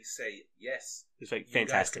eventually say yes, it's like,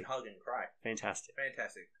 fantastic. You guys can hug and cry. Fantastic.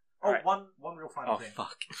 Oh, right. one real final thing. Oh,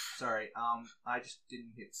 fuck. Sorry, I just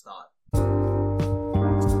didn't hit start.